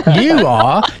 You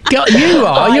are.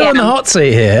 You're on the hot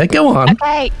seat here. Go on.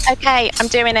 Okay. I'm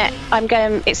doing it. I'm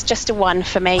going. It's just a 1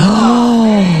 for me.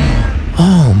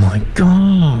 Oh my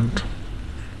God.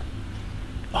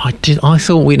 I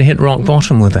thought we'd hit rock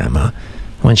bottom with Emma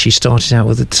when she started out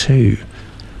with a 2.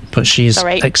 But she's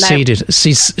exceeded. No.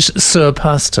 She's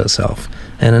surpassed herself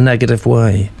in a negative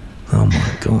way. Oh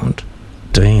my God.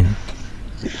 Dean.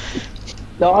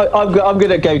 No, I'm going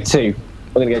to go 2.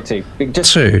 I'm going to go 2.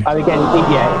 Just 2. And again,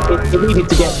 it needed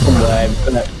to get somewhere.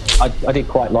 But I did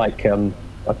quite like. I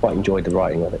quite enjoyed the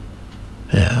writing of it.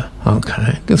 Yeah.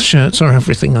 Okay. The shirts are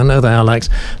everything. I know they are. Lex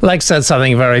said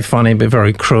something very funny but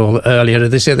very cruel earlier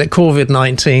this year. That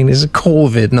COVID-19 is a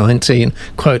COVID-19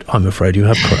 quote. I'm afraid you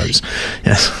have crows.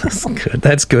 Yes, that's good.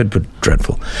 That's good, but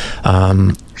dreadful. All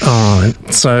right.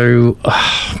 So,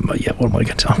 yeah. What am I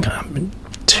going to? Okay.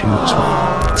 2 as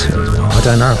well. 2 as well.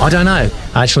 I don't know.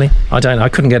 Actually, I don't. I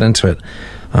couldn't get into it.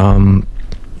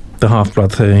 The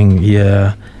Half-Blood thing.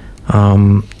 Yeah.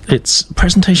 Its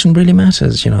presentation really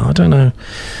matters, I don't know.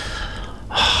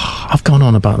 I've gone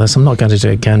on about this. I'm not going to do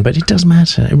it again, but it does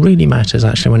matter. It really matters,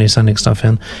 actually, when you're sending stuff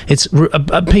in. It's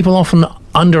people often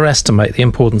underestimate the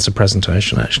importance of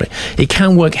presentation, actually. It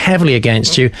can work heavily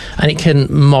against you, and it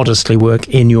can modestly work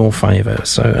in your favour.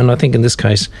 So, and I think in this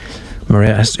case,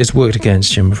 Maria, it's worked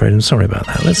against you, I'm afraid. I'm sorry about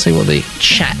that. Let's see what the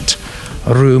chat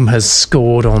room has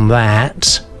scored on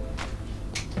that.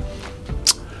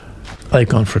 They've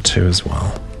gone for 2 as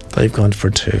well. They've gone for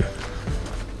 2.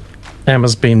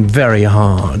 Emma's been very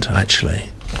hard, actually.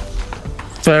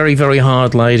 Very, very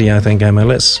hard lady, I think, Emma.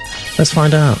 Let's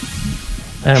find out.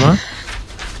 Emma?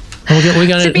 We're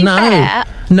going to be fair.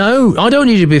 No, I don't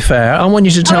need you to be fair. I want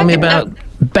you to tell me about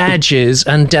badges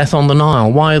and Death on the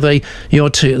Nile. Why are they your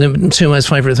two most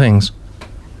favourite things?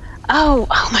 Oh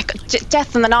my God!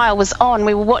 Death on the Nile was on.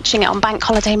 We were watching it on Bank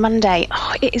Holiday Monday.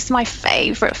 Oh, it is my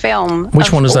favourite film.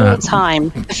 Which one is that? All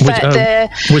time. The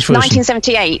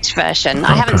 1978 version. Okay.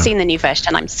 I haven't seen the new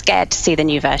version. I'm scared to see the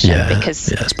new version because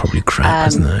it's probably crap,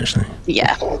 isn't it? Actually.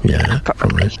 Yeah,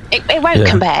 probably. It won't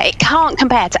compare. It can't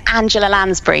compare to Angela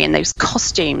Lansbury in those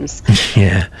costumes.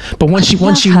 Yeah, but once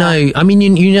you know, I mean,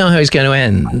 you know how it's going to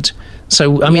end.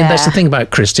 So, I mean, that's the thing about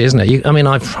Christie, isn't it?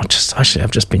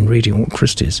 I've just been reading all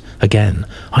Christie's again.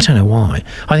 I don't know why.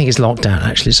 I think it's lockdown,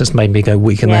 actually. It's just made me go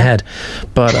weak in the head.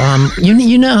 But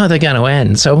you know how they're going to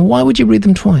end. So why would you read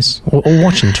them twice or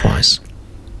watch them twice?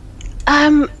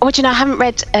 Well, I haven't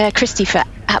read Christie for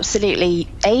absolutely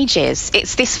ages.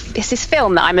 It's this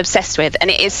film that I'm obsessed with,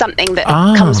 and it is something that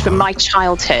comes from my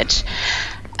childhood.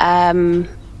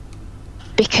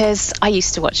 Because I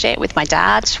used to watch it with my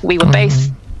dad. We were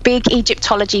both big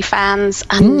Egyptology fans,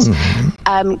 and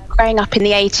growing up in the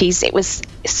 80s, it was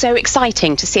so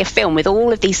exciting to see a film with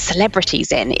all of these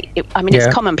celebrities in.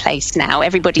 It's commonplace now.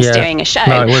 Everybody's doing a show.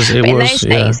 No, in those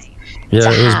days, it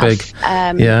was big.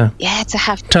 To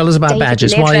have. Tell us about David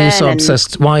badges. Niven Why are you so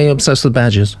obsessed? Why are you obsessed with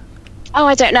badges? Oh,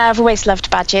 I don't know. I've always loved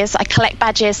badges. I collect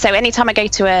badges. So anytime I go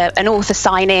to an author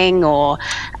signing or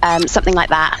something like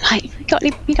that, I'm like,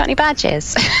 you got any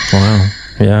badges? Wow.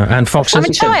 Yeah, and foxes. I'm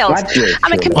a child.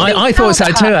 I'm a complete I thought so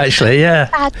too, actually. Yeah.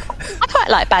 I quite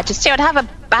like badges too. I'd have a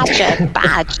badger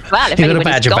badge. Well, if you've got a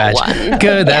badger badge. One.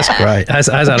 Good, that's great. As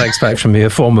I'd expect from you, a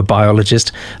former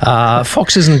biologist.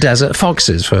 Foxes and desert.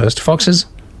 Foxes first. Foxes.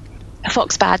 A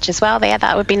fox badge as well. Yeah,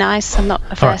 that would be nice. I'm not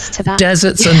averse to that.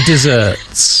 Deserts and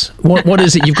desserts. What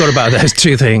is it you've got about those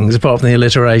two things apart from the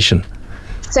alliteration?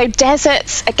 So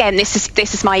deserts, again, this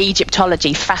is my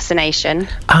Egyptology fascination.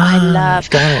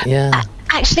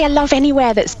 Actually, I love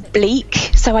anywhere that's bleak.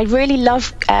 So I really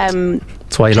love.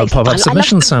 That's why you love pop-up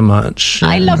submissions so much.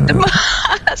 I love them.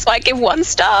 That's why I give 1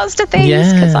 stars to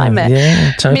things because I'm a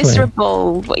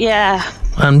miserable. Yeah.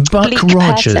 And Buck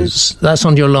Rogers. That's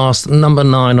on your last number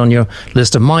 9 on your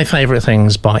list of my favourite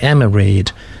things by Emma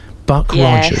Reed. Buck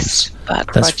Rogers.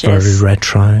 That's very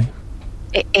retro.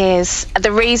 It is.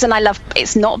 The reason I love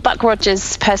it's not Buck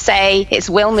Rogers per se, it's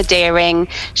Wilma Deering.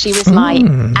 She was my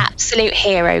absolute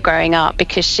hero growing up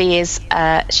because she's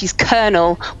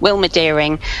Colonel Wilma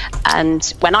Deering, and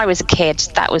when I was a kid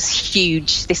that was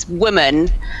huge. This woman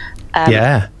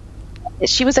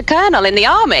she was a colonel in the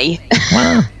army.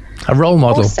 Wow. A role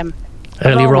model. Awesome.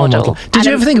 Early role model. Did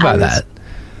you ever think about that?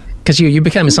 Because you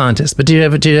became a scientist, but did you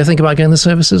ever think about going to the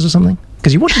services or something?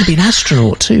 Because you wanted to be an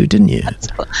astronaut too, didn't you?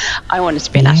 I wanted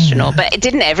to be an astronaut, but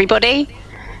didn't everybody?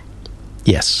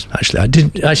 Yes, actually, I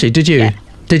did. Actually, did you? Yeah.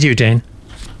 Did you, Dean?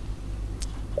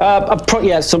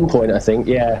 At some point, I think.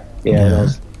 Yeah. When I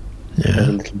was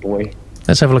a little boy.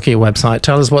 Let's have a look at your website.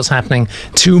 Tell us what's happening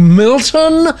to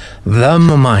Milton the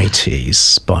Mighty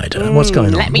Spider. What's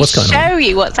going on? Let me show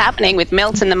you what's happening with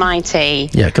Milton the Mighty.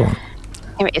 Yeah, go on.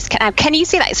 Here it is. Can you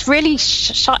see that? It's really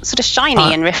sort of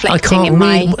shiny and reflecting I can't in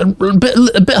my...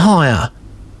 A bit higher.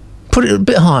 Put it a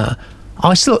bit higher.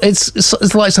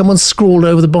 It's like someone scrawled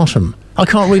over the bottom. I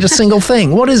can't read a single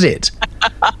thing. What is it?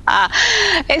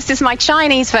 This is my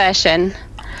Chinese version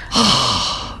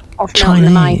of Chinese. Milton the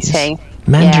Mighty.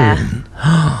 Mandarin.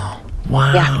 Oh,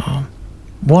 wow. Yeah.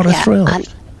 What a thrill.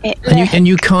 And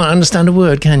you can't understand a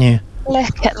word, can you?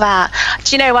 Look at that.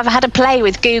 Do you know, I've had a play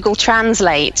with Google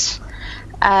Translate.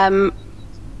 And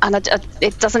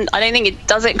it doesn't, I don't think it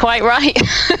does it quite right.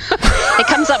 It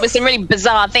comes up with some really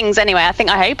bizarre things anyway. I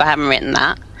hope I haven't written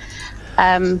that.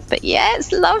 But yeah,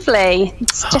 it's lovely.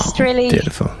 It's just really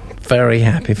beautiful. Very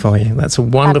happy for you. That's a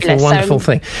wonderful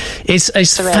thing. It's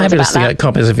fabulous to get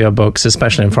copies of your books,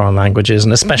 especially in foreign languages,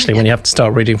 and especially when you have to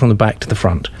start reading from the back to the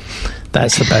front.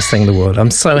 That's the best thing in the world.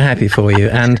 I'm so happy for you.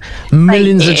 And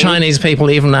millions of Chinese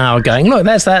people even now are going, look,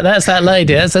 that's that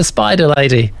lady. That's the spider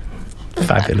lady.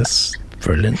 Fabulous.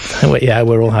 Brilliant. Yeah,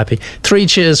 we're all happy. 3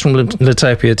 cheers from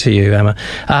Litopia to you, Emma.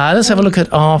 Let's have a look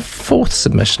at our 4th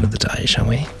submission of the day, shall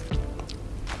we?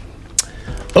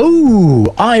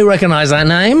 Oh, I recognise that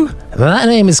name. That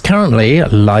name is currently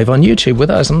live on YouTube with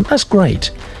us, and that's great.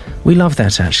 We love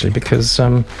that, actually, because,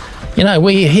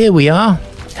 here we are.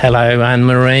 Hello,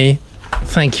 Anne-Marie.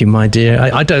 Thank you, my dear.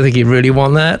 I don't think you really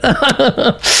want that.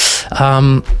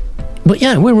 But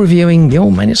yeah, we're reviewing your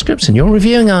manuscripts, and you're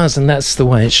reviewing ours, and that's the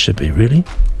way it should be, really.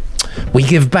 We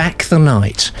give back the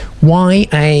night.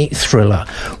 YA thriller.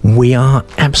 We are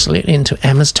absolutely into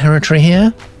Emma's territory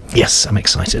here. Yes, I'm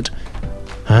excited.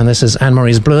 And this is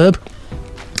Anne-Marie's blurb.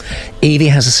 Evie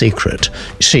has a secret.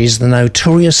 She's the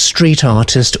notorious street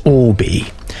artist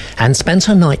Orby and spends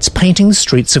her nights painting the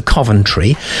streets of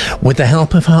Coventry with the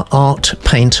help of her art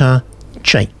partner,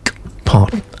 Jake.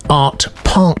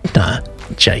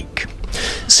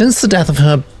 Since the death of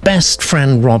her best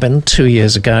friend Robin 2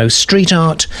 years ago, street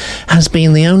art has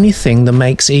been the only thing that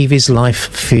makes Evie's life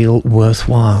feel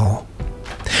worthwhile.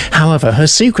 However, her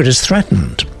secret is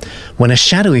threatened when a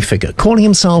shadowy figure calling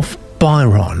himself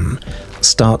Byron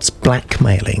starts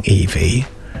blackmailing Evie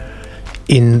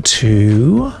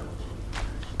into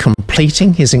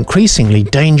completing his increasingly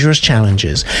dangerous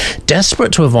challenges,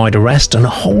 desperate to avoid arrest and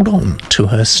hold on to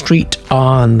her street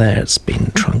art. And there, it's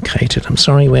been truncated. I'm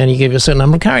sorry, we only give you a certain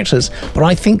number of characters, but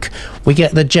I think we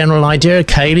get the general idea.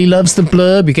 Kaylee loves the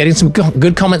blurb. You're getting some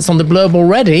good comments on the blurb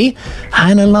already.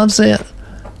 Hannah loves it.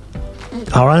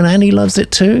 Our own Annie loves it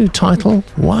too. Title.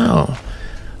 Wow.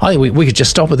 I think we could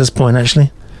just stop at this point,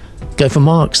 actually. Go for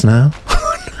marks now.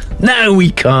 No,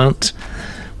 we can't.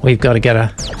 We've got to get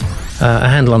a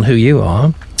handle on who you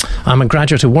are. I'm a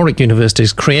graduate of Warwick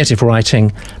University's Creative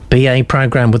Writing BA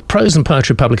programme with prose and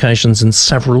poetry publications in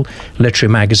several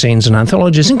literary magazines and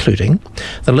anthologies, including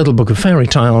The Little Book of Fairy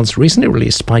Tales, recently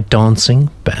released by Dancing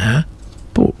Bear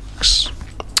Books.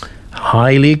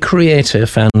 Highly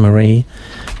creative, Anne-Marie.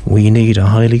 We need a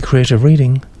highly creative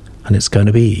reading, and it's going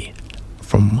to be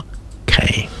from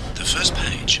Kay. The first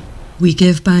page. We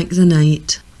Give Back the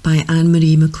Night by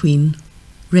Anne-Marie McQueen.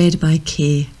 Read by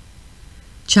Kay.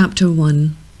 Chapter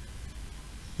 1.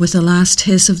 With the last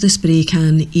hiss of the spray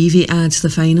can, Evie adds the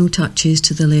final touches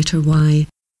to the letter Y,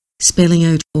 spelling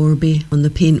out Orby on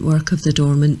the paintwork of the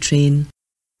dormant train.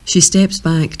 She steps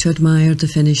back to admire the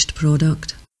finished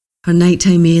product. Her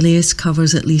nighttime alias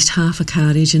covers at least half a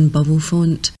carriage in bubble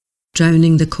font,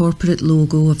 drowning the corporate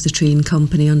logo of the train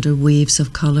company under waves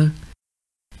of colour.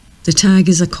 The tag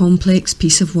is a complex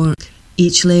piece of work.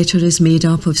 Each letter is made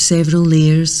up of several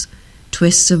layers,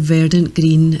 twists of verdant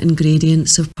green and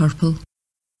gradients of purple.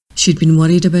 She'd been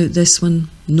worried about this one,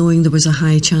 knowing there was a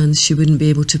high chance she wouldn't be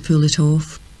able to pull it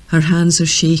off. Her hands are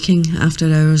shaking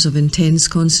after hours of intense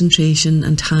concentration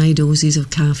and high doses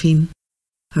of caffeine.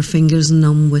 Her fingers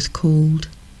numb with cold.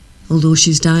 Although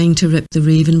she's dying to rip the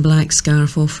raven black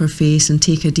scarf off her face and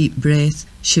take a deep breath,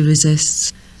 she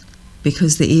resists,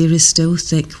 because the air is still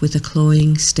thick with a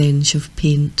cloying stench of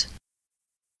paint.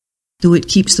 Though it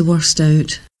keeps the worst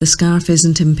out, the scarf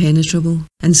isn't impenetrable,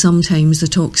 and sometimes the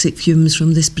toxic fumes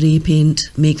from the spray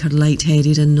paint make her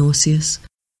lightheaded and nauseous.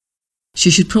 She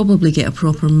should probably get a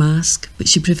proper mask, but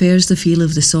she prefers the feel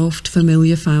of the soft,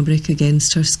 familiar fabric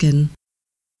against her skin.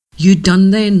 "You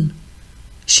done then?"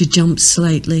 She jumps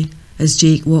slightly as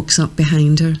Jake walks up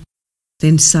behind her,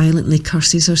 then silently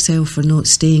curses herself for not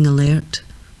staying alert.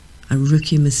 A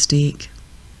rookie mistake.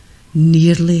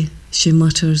 "Nearly," she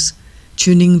mutters,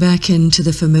 tuning back into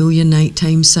the familiar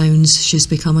nighttime sounds she's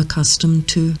become accustomed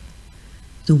to.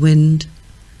 The wind,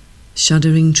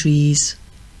 shuddering trees,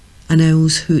 an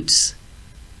owl's hoots,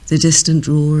 the distant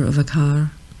roar of a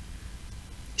car.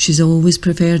 She's always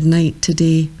preferred night to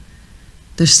day.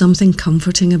 There's something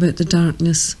comforting about the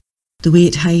darkness, the way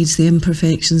it hides the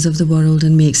imperfections of the world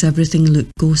and makes everything look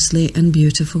ghostly and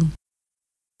beautiful.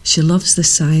 She loves the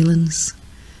silence.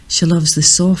 She loves the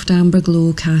soft amber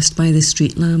glow cast by the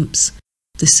street lamps,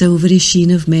 the silvery sheen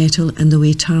of metal and the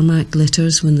way tarmac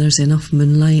glitters when there's enough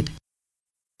moonlight.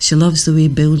 She loves the way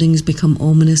buildings become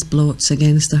ominous blots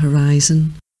against the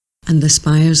horizon, and the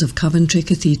spires of Coventry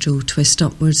Cathedral twist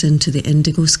upwards into the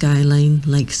indigo skyline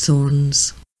like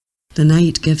thorns. The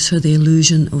night gives her the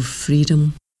illusion of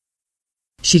freedom.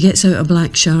 She gets out a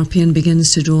black Sharpie and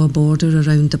begins to draw a border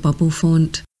around the bubble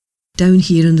font. Down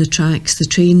here in the tracks, the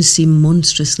trains seem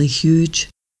monstrously huge,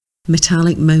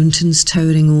 metallic mountains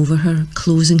towering over her,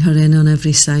 closing her in on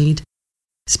every side.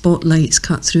 Spotlights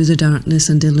cut through the darkness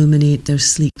and illuminate their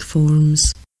sleek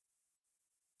forms.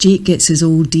 Jake gets his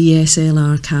old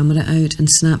DSLR camera out and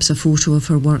snaps a photo of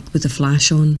her work with the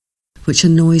flash on, which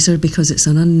annoys her because it's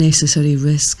an unnecessary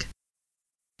risk.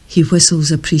 He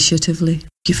whistles appreciatively.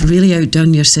 "You've really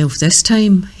outdone yourself this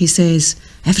time," he says.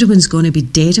 "Everyone's going to be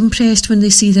dead impressed when they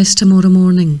see this tomorrow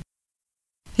morning."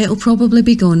 "It'll probably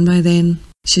be gone by then,"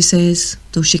 she says,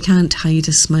 though she can't hide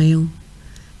a smile.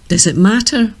 "Does it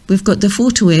matter? We've got the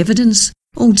photo evidence.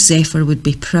 Old Zephyr would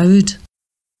be proud."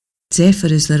 Zephyr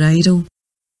is their idol.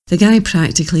 The guy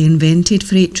practically invented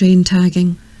freight train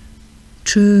tagging.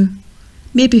 True.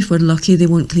 Maybe if we're lucky they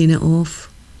won't clean it off.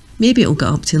 Maybe it'll get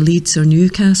up to Leeds or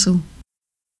Newcastle.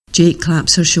 Jake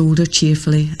claps her shoulder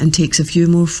cheerfully and takes a few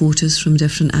more photos from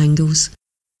different angles.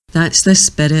 "That's the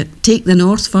spirit. Take the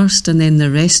north first and then the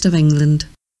rest of England."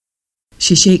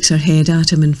 She shakes her head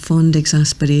at him in fond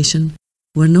exasperation.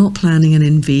 "We're not planning an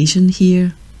invasion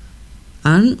here."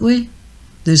 "Aren't we?"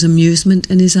 There's amusement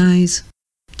in his eyes.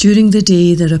 During the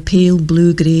day they're a pale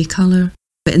blue-grey colour,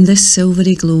 but in this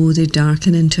silvery glow they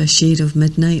darken into a shade of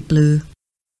midnight blue.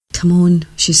 "Come on,"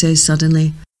 she says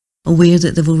suddenly, aware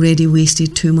that they've already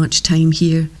wasted too much time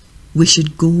here. "We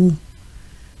should go."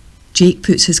 Jake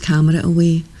puts his camera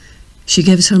away. She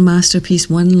gives her masterpiece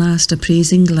one last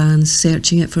appraising glance,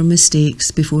 searching it for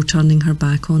mistakes before turning her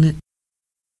back on it.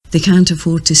 They can't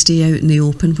afford to stay out in the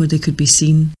open where they could be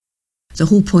seen. The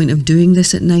whole point of doing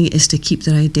this at night is to keep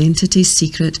their identities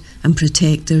secret and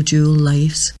protect their dual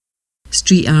lives.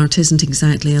 Street art isn't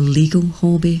exactly a legal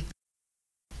hobby.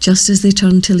 Just as they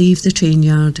turn to leave the train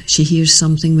yard, she hears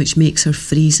something which makes her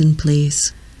freeze in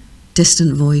place.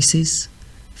 Distant voices,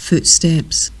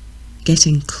 footsteps,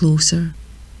 getting closer.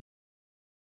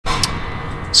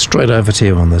 Straight over to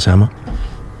you on this, Emma.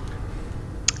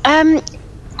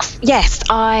 Yes,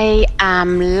 I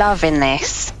am loving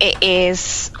this. It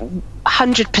is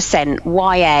 100%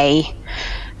 YA.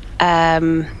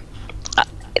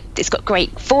 It's got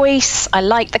great voice. I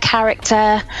like the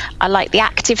character. I like the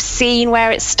active scene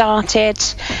where it started.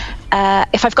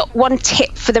 If I've got one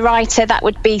tip for the writer, that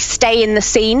would be stay in the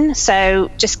scene. So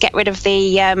just get rid of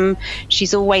the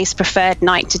she's always preferred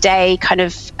night to day kind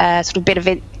of sort of bit of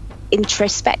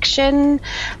introspection.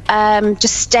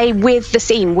 Just stay with the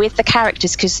scene, with the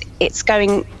characters, because it's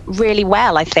going really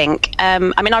well, I think. I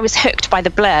mean, I was hooked by the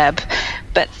blurb,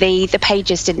 but the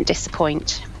pages didn't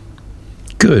disappoint.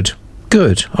 Good.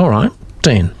 All right.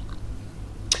 Dean.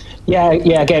 Yeah,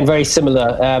 again, very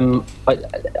similar.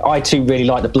 I too really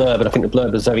like the blurb, and I think the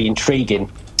blurb is very intriguing.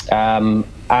 And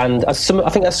I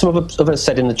think as some of us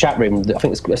said in the chat room, I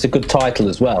think it's a good title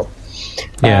as well.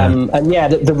 Yeah. And yeah,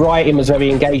 the writing was very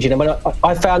engaging. I mean,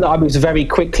 I found that I was very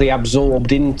quickly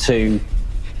absorbed into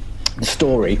the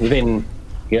story within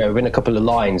a couple of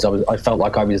lines. I felt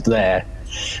like I was there.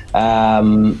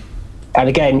 And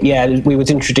again, yeah, we was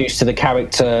introduced to the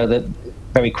character that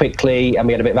very quickly, and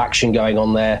we had a bit of action going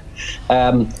on there.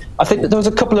 I think that there was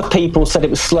a couple of people said it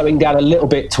was slowing down a little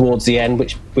bit towards the end,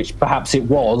 which perhaps it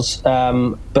was.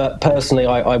 But personally,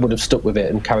 I would have stuck with it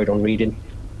and carried on reading.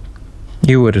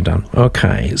 You would have done.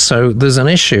 Okay. So there's an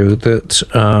issue that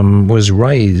was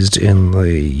raised in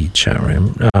the chat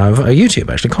room, a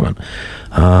YouTube actually comment,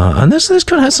 and this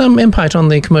could have some impact on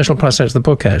the commercial process of the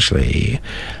book actually.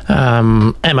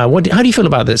 Emma, how do you feel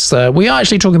about this? We are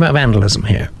actually talking about vandalism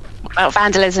here. About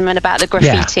vandalism and about the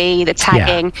graffiti, the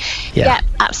tagging. Yeah,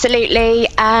 absolutely.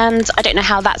 And I don't know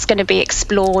how that's going to be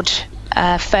explored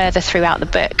further throughout the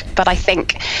book, but I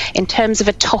think in terms of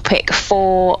a topic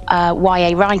for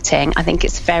YA writing, I think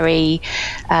it's very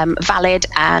valid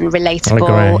and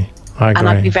relatable. I agree. And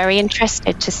I'd be very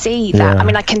interested to see that. I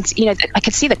mean, I can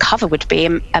see the cover would be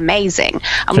amazing,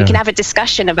 and we can have a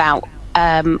discussion about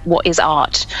what is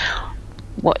art,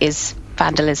 what is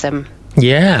vandalism.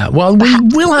 Yeah, well,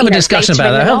 we'll have a discussion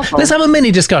about that. Let's have a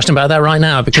mini discussion about that right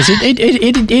now, because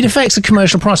it affects the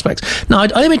commercial prospects. Now,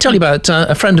 let me tell you about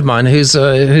a friend of mine who's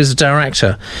a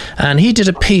director, and he did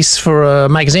a piece for a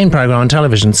magazine program on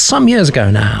television some years ago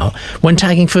now, when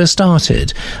tagging first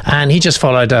started, and he just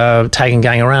followed Tagging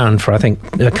Gang around for, I think,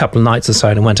 a couple of nights or so,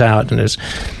 and went out, and it was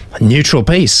a neutral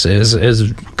piece, is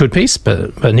a good piece,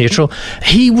 but neutral.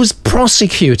 He was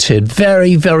prosecuted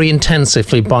very, very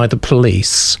intensively by the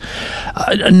police,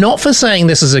 not for saying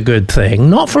this is a good thing,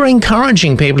 not for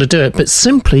encouraging people to do it, but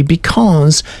simply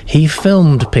because he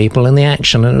filmed people in the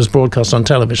action and it was broadcast on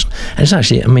television. And it's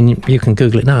actually, I mean, you can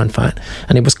Google it now, in fact,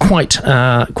 and it was quite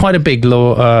a big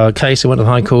law case. It went to the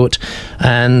High Court,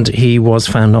 and he was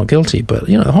found not guilty. But,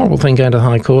 you know, a horrible thing going to the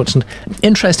High Court, and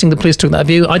interesting the police took that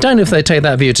view. I don't know if they take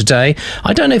that view today.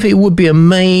 I don't know if it would be a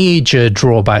major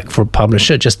drawback for a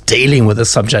publisher just dealing with a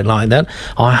subject like that.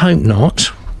 I hope not.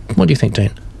 What do you think, Dean?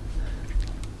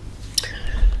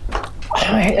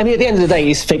 I mean, at the end of the day,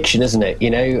 it's fiction, isn't it?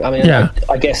 You know, I mean, yeah.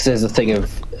 I guess there's a thing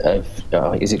of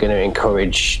is it going to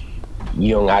encourage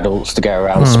young adults to go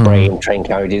around spraying train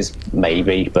carriages?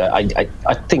 Maybe, but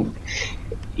I think,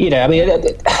 you know, I mean,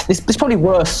 there's probably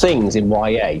worse things in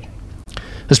YA.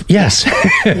 Yes.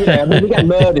 I mean, we get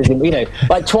murders, and, you know,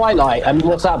 like Twilight. I mean,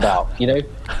 what's that about? You know,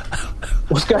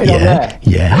 what's going on there?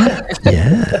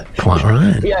 Yeah, quite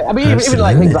right. Yeah, I mean, even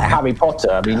like things like Harry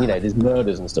Potter. I mean, you know, there's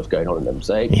murders and stuff going on in them.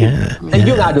 So and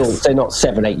young adults, they're not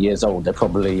 7-8 years old. They're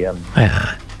probably And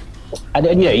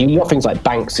then, you know, you got things like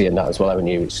Banksy and that as well, haven't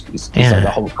you? It's like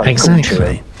the whole kind of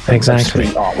culture of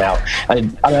street art now.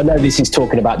 And I know this is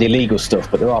talking about the illegal stuff,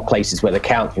 but there are places where the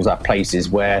councils have places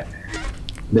where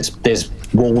there's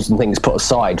walls and things put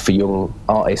aside for young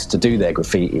artists to do their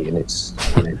graffiti, and it's,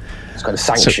 you know, it's kind of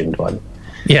sanctioned by them.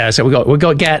 Yeah, so we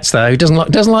got Getz though, who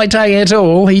doesn't like tagging at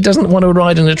all. He doesn't want to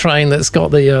ride in a train that's got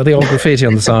the old graffiti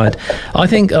on the side. I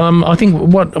think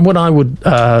what I would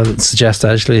suggest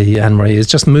actually, Anne-Marie, is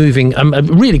just moving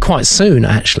really quite soon.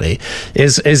 Actually,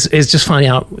 is just finding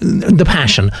out the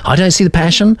passion. I don't see the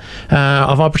passion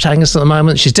of our protagonist at the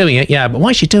moment. She's doing it, yeah, but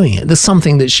why is she doing it? There's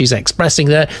something that she's expressing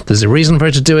there. There's a reason for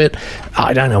her to do it.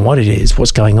 I don't know what it is,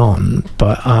 what's going on,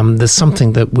 but there's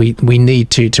something that we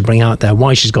need to bring out there.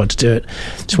 Why she's got to do it.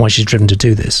 It's why she's driven to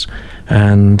do this,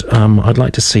 and I'd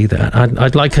like to see that.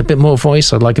 I'd like a bit more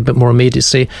voice. I'd like a bit more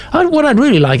immediacy. What I'd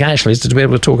really like actually is to be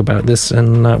able to talk about this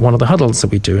in one of the huddles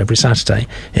that we do every Saturday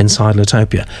inside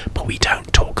Litopia. But we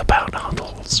don't talk about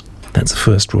huddles. That's the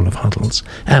first rule of huddles.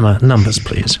 Emma, numbers,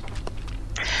 please.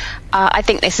 I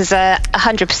think this is a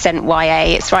 100%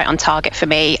 YA. It's right on target for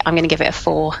me. I'm going to give it a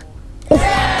 4.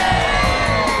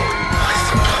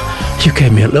 You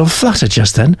gave me a little flutter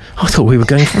just then. I thought we were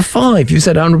going for 5. You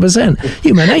said 100%.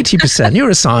 You meant 80%. You're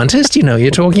a scientist. You know what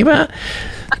you're talking about.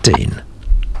 Dean.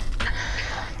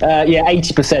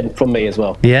 80% from me as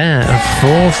well. Yeah, a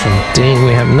 4 from Dean.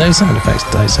 We have no sound effects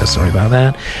today, so sorry about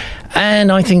that.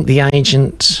 And I think the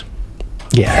agent...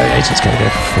 Yeah, the agent's going to go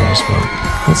for 4 as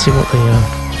well. Let's see what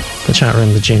the chat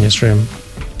room, the genius room,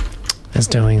 is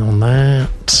doing on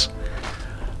that.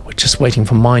 We're just waiting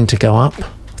for mine to go up.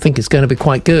 I think it's going to be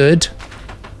quite good,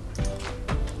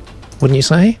 wouldn't you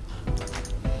say?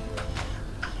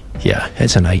 Yeah,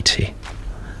 it's an 80.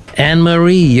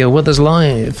 Anne-Marie, you're with us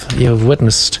live. You've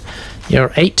witnessed. You're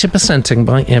 80%ing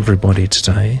by everybody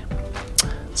today.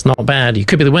 It's not bad. You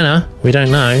could be the winner. We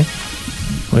don't know.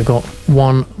 We've got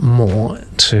one more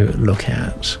to look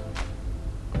at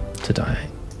today.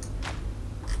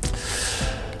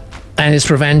 And it's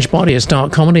Revenge Body. It's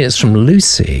dark comedy. It's from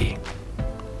Lucy.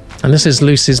 And this is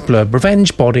Lucy's blurb.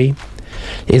 Revenge Body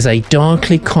is a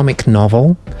darkly comic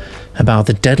novel about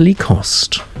the deadly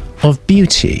cost of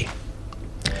beauty.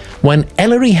 When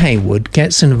Ellery Haywood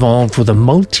gets involved with a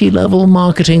multi-level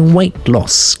marketing weight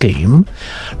loss scheme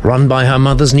run by her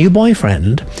mother's new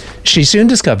boyfriend, she soon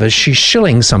discovers she's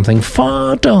shilling something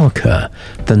far darker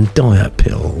than diet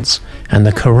pills, and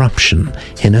the corruption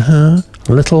in her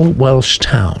little Welsh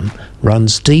town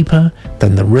runs deeper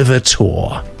than the River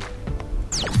Tor.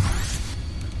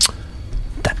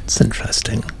 That's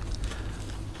interesting.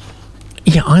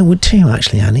 Yeah, I would too,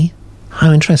 actually, Annie.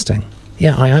 How interesting.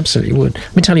 Yeah, I absolutely would.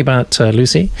 Let me tell you about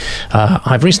Lucy.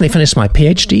 I've recently finished my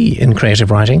PhD in creative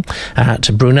writing at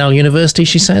Brunel University,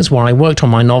 she says, where I worked on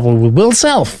my novel with Will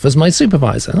Self as my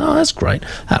supervisor. Oh, that's great.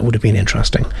 That would have been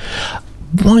interesting.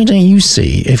 Why don't you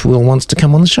see if Will wants to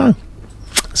come on the show?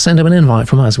 Send him an invite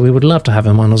from us. We would love to have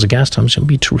him on as a guest. It would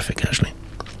be terrific, actually.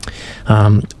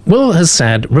 Will has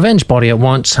said Revenge Body at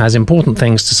once has important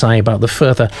things to say about the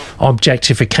further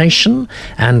objectification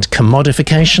and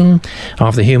commodification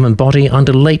of the human body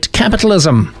under late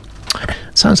capitalism.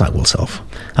 Sounds like Will Self.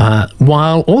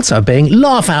 While also being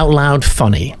laugh out loud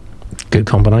funny. Good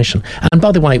combination. And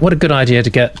by the way, what a good idea to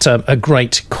get a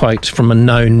great quote from a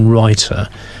known writer,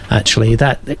 actually.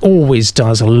 That always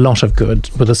does a lot of good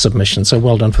with a submission, so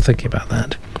well done for thinking about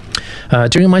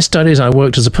that. During my studies, I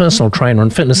worked as a personal trainer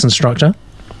and fitness instructor,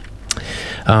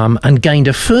 and gained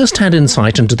a first-hand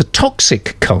insight into the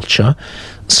toxic culture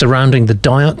surrounding the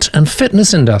diet and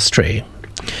fitness industry.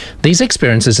 These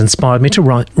experiences inspired me to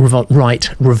write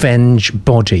Revenge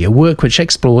Body, a work which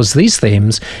explores these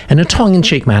themes in a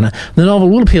tongue-in-cheek manner. The novel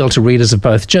will appeal to readers of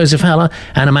both Joseph Heller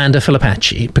and Amanda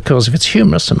Filippacci because of its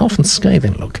humorous and often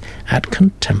scathing look at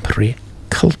contemporary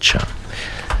culture.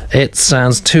 It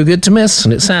sounds too good to miss,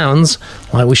 and it sounds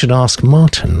like we should ask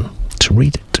Martin to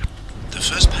read it. The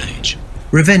first page.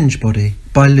 Revenge Body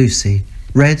by Lucy,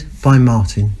 read by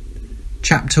Martin.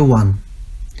 Chapter 1.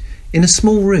 In a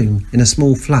small room, in a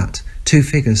small flat, two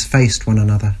figures faced one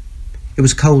another. It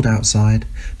was cold outside,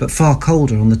 but far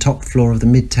colder on the top floor of the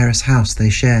mid-terrace house they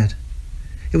shared.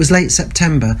 It was late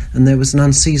September, and there was an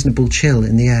unseasonable chill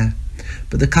in the air,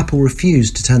 but the couple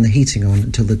refused to turn the heating on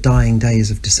until the dying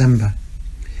days of December.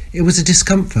 It was a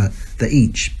discomfort that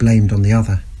each blamed on the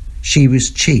other. She was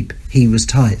cheap, he was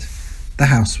tight. The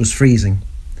house was freezing.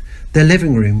 Their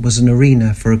living room was an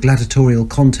arena for a gladiatorial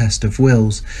contest of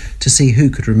wills to see who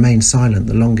could remain silent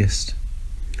the longest.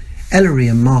 Ellery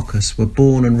and Marcus were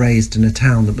born and raised in a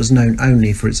town that was known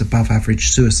only for its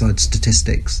above-average suicide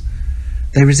statistics.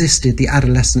 They resisted the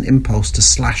adolescent impulse to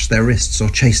slash their wrists or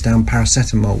chase down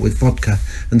paracetamol with vodka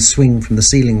and swing from the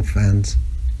ceiling fans.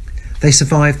 They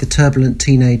survived the turbulent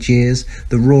teenage years,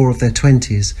 the roar of their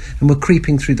 20s, and were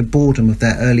creeping through the boredom of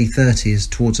their early 30s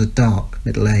towards a dark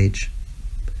middle age.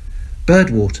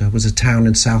 Birdwater was a town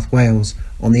in South Wales,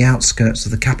 on the outskirts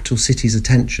of the capital city's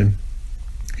attention.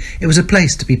 It was a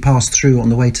place to be passed through on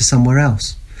the way to somewhere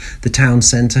else. The town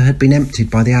centre had been emptied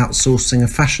by the outsourcing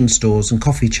of fashion stores and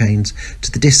coffee chains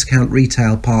to the discount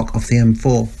retail park off the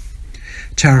M4.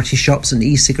 Charity shops and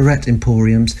e-cigarette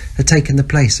emporiums had taken the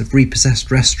place of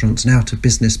repossessed restaurants and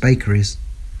out-of-business bakeries.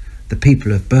 The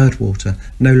people of Birdwater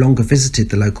no longer visited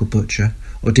the local butcher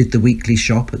or did the weekly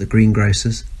shop at the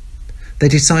greengrocer's. They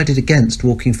decided against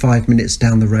walking 5 minutes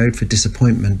down the road for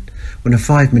disappointment when a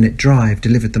 5-minute drive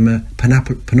delivered them a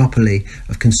panoply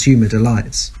of consumer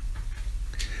delights.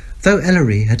 Though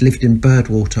Ellery had lived in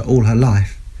Birdwater all her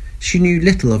life, she knew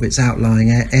little of its outlying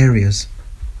areas.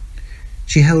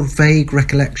 She held vague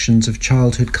recollections of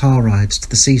childhood car rides to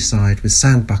the seaside with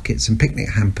sand buckets and picnic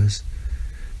hampers,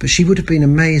 but she would have been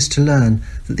amazed to learn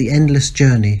that the endless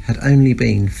journey had only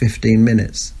been 15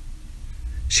 minutes.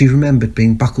 She remembered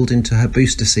being buckled into her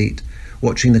booster seat,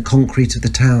 watching the concrete of the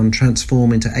town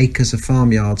transform into acres of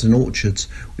farmyards and orchards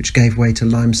which gave way to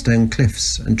limestone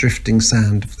cliffs and drifting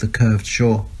sand of the curved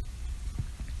shore.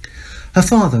 Her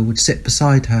father would sit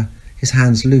beside her, his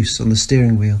hands loose on the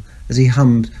steering wheel, as he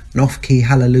hummed an off-key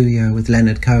hallelujah with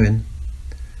Leonard Cohen.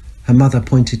 Her mother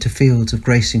pointed to fields of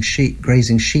grazing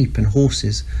sheep and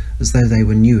horses as though they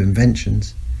were new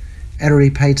inventions. Ellery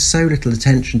paid so little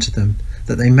attention to them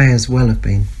that they may as well have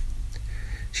been.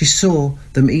 She saw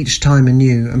them each time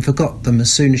anew and forgot them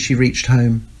as soon as she reached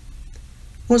home.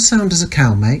 "What sound does a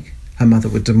cow make?" her mother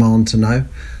would demand to know,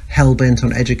 hell-bent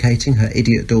on educating her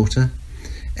idiot daughter.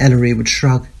 Ellery would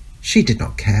shrug. She did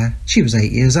not care. She was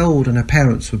 8 years old and her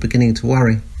parents were beginning to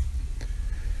worry.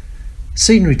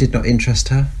 Scenery did not interest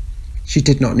her. She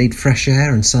did not need fresh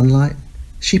air and sunlight.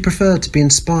 She preferred to be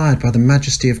inspired by the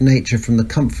majesty of nature from the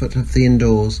comfort of the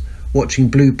indoors, watching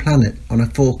Blue Planet on a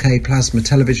 4K plasma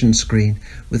television screen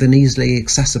with an easily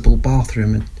accessible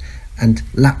bathroom and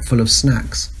lap full of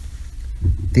snacks.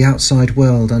 The outside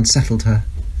world unsettled her.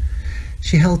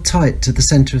 She held tight to the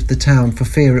centre of the town for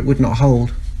fear it would not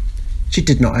hold. She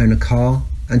did not own a car,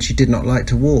 and she did not like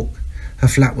to walk. Her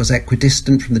flat was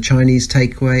equidistant from the Chinese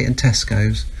takeaway and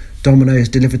Tesco's. Domino's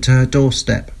delivered to her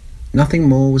doorstep. Nothing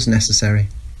more was necessary.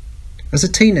 As a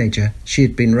teenager, she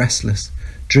had been restless,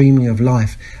 dreaming of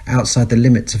life outside the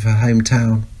limits of her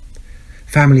hometown.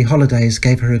 Family holidays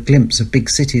gave her a glimpse of big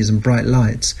cities and bright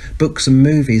lights. Books and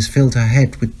movies filled her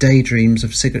head with daydreams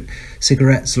of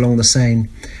cigarettes along the Seine,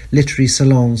 literary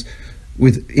salons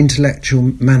with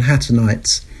intellectual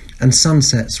Manhattanites, and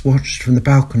sunsets watched from the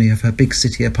balcony of her big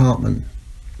city apartment.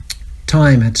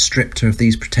 Time had stripped her of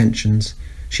these pretensions.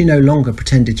 She no longer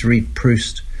pretended to read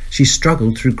Proust. She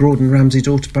struggled through Gordon Ramsay's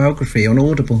autobiography on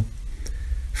Audible.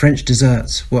 French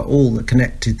desserts were all that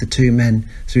connected the two men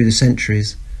through the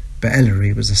centuries. but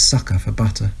Ellery was a sucker for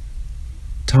butter.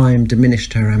 Time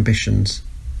diminished her ambitions.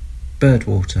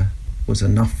 Birdwater was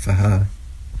enough for her.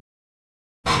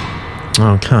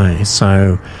 Okay,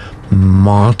 so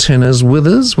Martin is with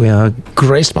us. We are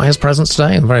graced by his presence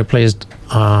today. I'm very pleased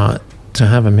to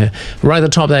have him here. Right at the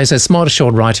top there, he says, smart,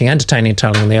 assured writing, entertaining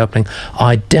telling in the opening.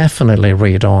 I definitely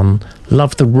read on.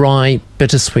 Love the wry,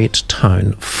 bittersweet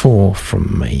tone. 4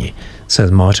 from me,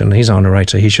 says Martin. He's our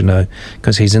narrator. He should know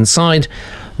because he's inside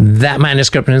that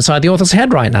manuscript and inside the author's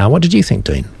head right now. What did you think,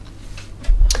 Dean?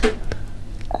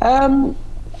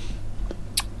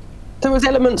 There was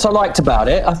elements I liked about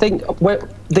it. I think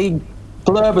the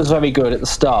blurb was very good at the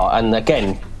start, and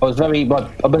again, I was my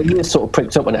ears sort of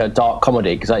pricked up when I heard dark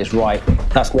comedy, because that is right.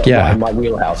 That's not right in my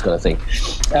wheelhouse kind of thing.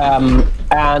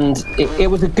 And it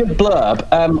was a good blurb.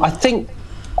 I think,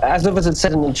 as others had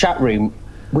said in the chat room,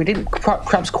 we didn't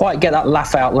perhaps quite get that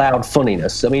laugh out loud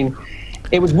funniness. I mean,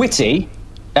 it was witty.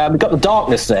 We got the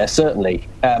darkness there, certainly,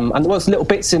 and there was little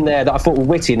bits in there that I thought were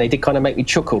witty, and they did kind of make me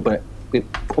chuckle, but I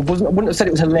wouldn't have said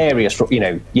it was hilarious,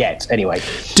 yet. Anyway,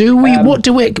 what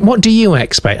do you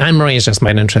expect? Anne Marie has just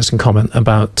made an interesting comment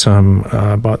about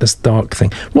this dark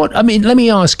thing. Let me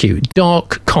ask you: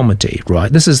 dark comedy, right?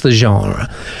 This is the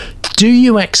genre. Do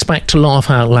you expect to laugh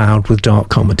out loud with dark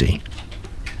comedy?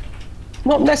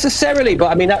 Not necessarily, but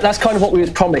I mean that's kind of what we was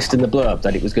promised in the blurb,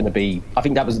 that it was going to be. I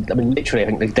think that was. I mean, literally, I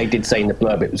think they did say in the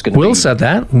blurb it was going to be. Will said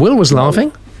that. Will was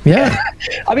laughing. Yeah.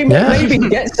 I mean, maybe he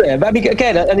gets there. Maybe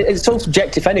again, and it's all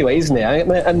subjective anyway, isn't it?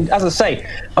 And as I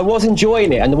say, I was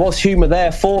enjoying it, and there was humour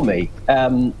there for me.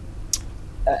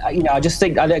 I just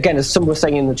think, again, as someone was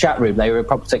saying in the chat room, they were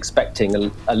probably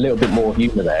expecting a little bit more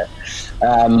humour there.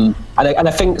 And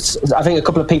I think a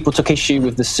couple of people took issue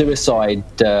with the suicide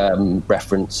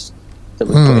reference that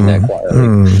was put in there quite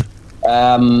early.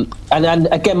 And then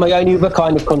again, my only other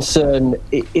kind of concern,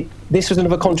 this was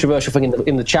another controversial thing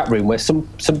in the chat room, where some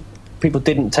people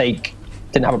didn't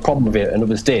have a problem with it and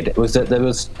others did. It was that there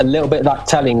was a little bit of that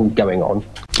telling going on.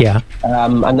 Yeah.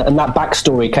 And that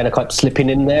backstory kind of kept slipping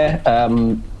in there,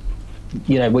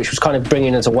 which was kind of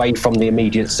bringing us away from the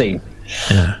immediate scene.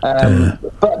 Yeah.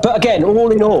 But again,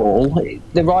 all in all,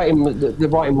 the writing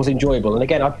was enjoyable. And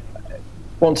again,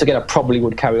 once again, I probably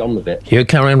would carry on with it. You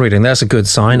carry on reading. That's a good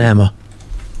sign, Emma.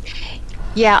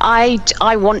 Yeah,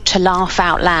 I want to laugh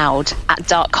out loud at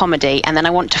dark comedy, and then I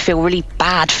want to feel really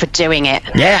bad for doing it.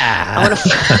 Yeah. I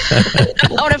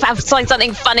want to find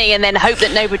something funny and then hope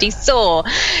that nobody saw,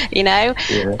 Yeah.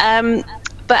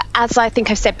 But as I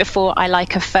think I've said before, I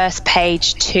like a first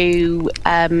page to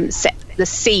set the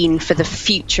scene for the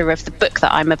future of the book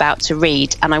that I'm about to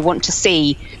read, and I want to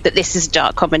see that this is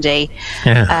dark comedy.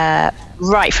 Yeah.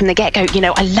 Right from the get-go.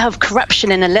 I love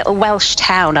corruption in a little Welsh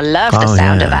town. I love the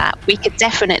sound of that. We could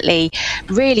definitely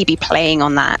really be playing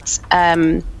on that.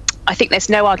 I think there's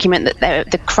no argument that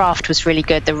the craft was really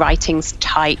good, the writing's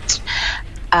tight,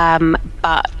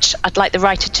 but I'd like the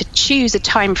writer to choose a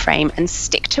time frame and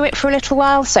stick to it for a little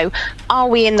while. So are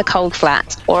we in the cold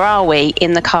flat, or are we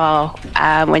in the car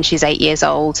when she's 8 years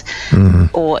old,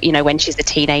 or when she's a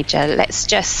teenager? Let's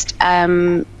just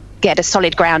get a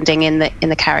solid grounding in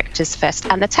the characters first,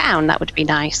 and the town. That would be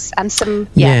nice. And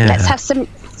let's have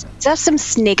some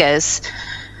sniggers.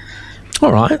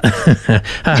 All right.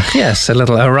 Yes, a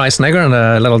little wry snigger and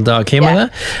a little dark humour there.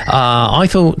 I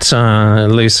thought,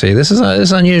 Lucy, this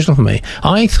is unusual for me.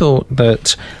 I thought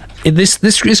that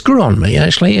this grew on me,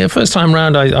 actually. First time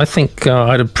round, I think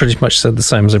I'd have pretty much said the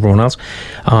same as everyone else.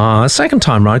 Second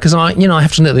time round, because I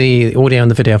have to knit the audio and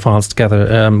the video files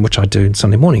together, which I do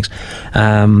Sunday mornings,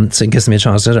 so it gives me a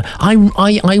chance to do it.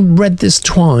 I read this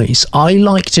twice. I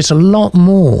liked it a lot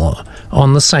more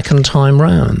on the second time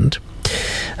round.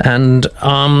 And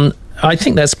I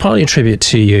think that's partly a tribute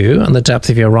to you and the depth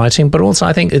of your writing, but also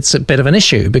I think it's a bit of an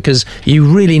issue, because you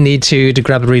really need to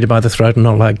grab the reader by the throat and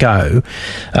not let go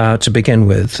to begin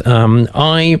with.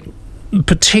 I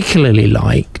particularly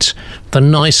liked the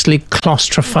nicely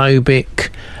claustrophobic,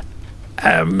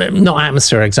 not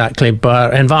atmosphere exactly,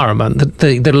 but environment,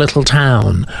 the little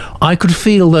town. I could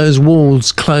feel those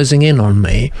walls closing in on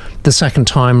me the second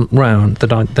time round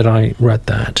that I read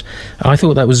that. I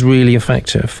thought that was really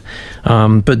effective.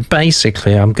 But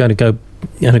basically, I'm going to go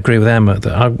and agree with Emma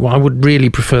that I would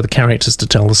really prefer the characters to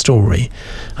tell the story,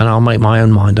 and I'll make my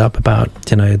own mind up about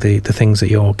the things that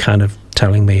you're kind of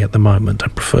telling me at the moment. I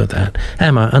prefer that.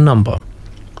 Emma, a number?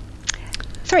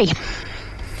 3.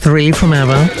 3 from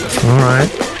Emma. All right.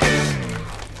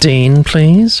 Dean,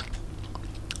 please.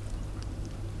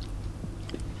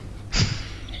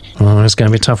 Oh, it's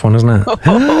going to be a tough one, isn't it?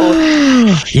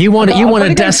 You want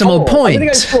a decimal point. I'm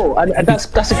going to go 4, and that's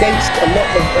against a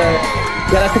lot of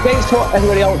that's against what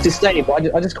everybody else is saying,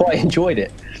 but I just quite enjoyed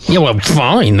it. Yeah, well,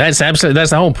 fine. That's the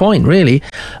whole point, really.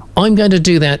 I'm going to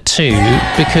do that too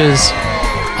because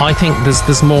I think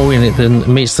there's more in it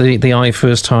than meets the eye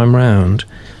first time round.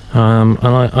 And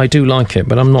I do like it,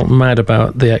 but I'm not mad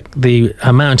about the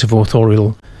amount of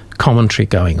authorial commentary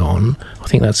going on. I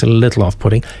think that's a little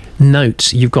off-putting.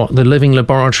 Note, you've got the living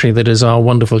laboratory that is our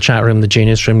wonderful chat room, the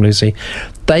Genius Room, Lucy.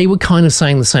 They were kind of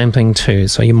saying the same thing too,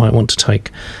 so you might want to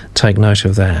take note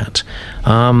of that.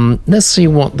 Let's see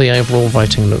what the overall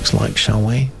voting looks like, shall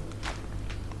we?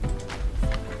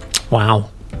 Wow.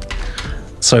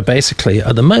 So basically,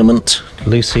 at the moment,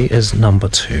 Lucy is number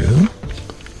 2.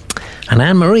 And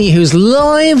Anne-Marie, who's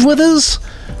live with us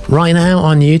right now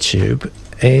on YouTube,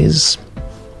 is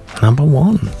number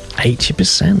 1,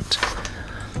 80%.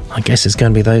 I guess it's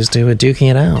going to be those two who are duking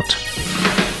it out.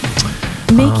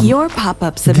 Make your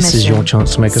pop-up submission. This is your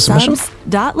chance to make a submission.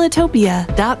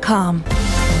 subs.litopia.com.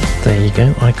 There you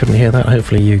go. I couldn't hear that.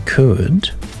 Hopefully you could.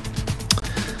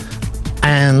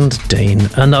 And Dean,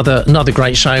 another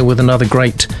great show with another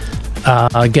great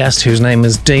guest whose name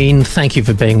is Dean. Thank you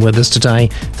for being with us today.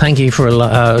 Thank you to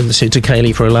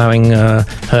Kaylee for allowing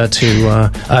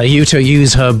you to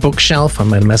use her bookshelf. I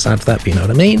made a mess out of that, but you know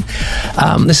what I mean.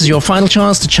 This is your final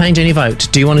chance to change any vote.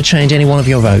 Do you want to change any one of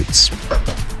your votes?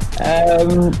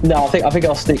 No, I think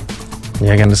I'll stick.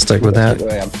 You're going to stick with that?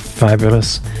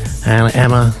 Fabulous. And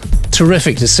Emma,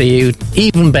 terrific to see you.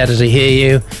 Even better to hear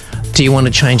you. Do you want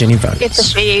to change any votes? Good to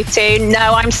see you too.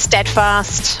 No, I'm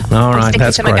steadfast. All right,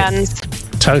 that's great. I'm sticking to my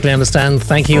guns. Totally understand.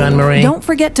 Thank you, Anne-Marie. Don't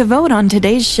forget to vote on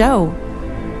today's show.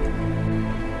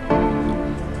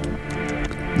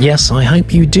 Yes, I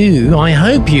hope you do. I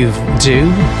hope you do.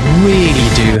 Really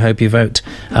do hope you vote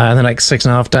in the next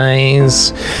 6.5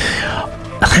 days.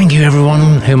 Thank you,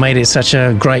 everyone who made it such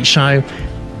a great show.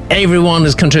 Everyone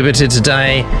has contributed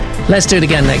today. Let's do it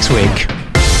again next week.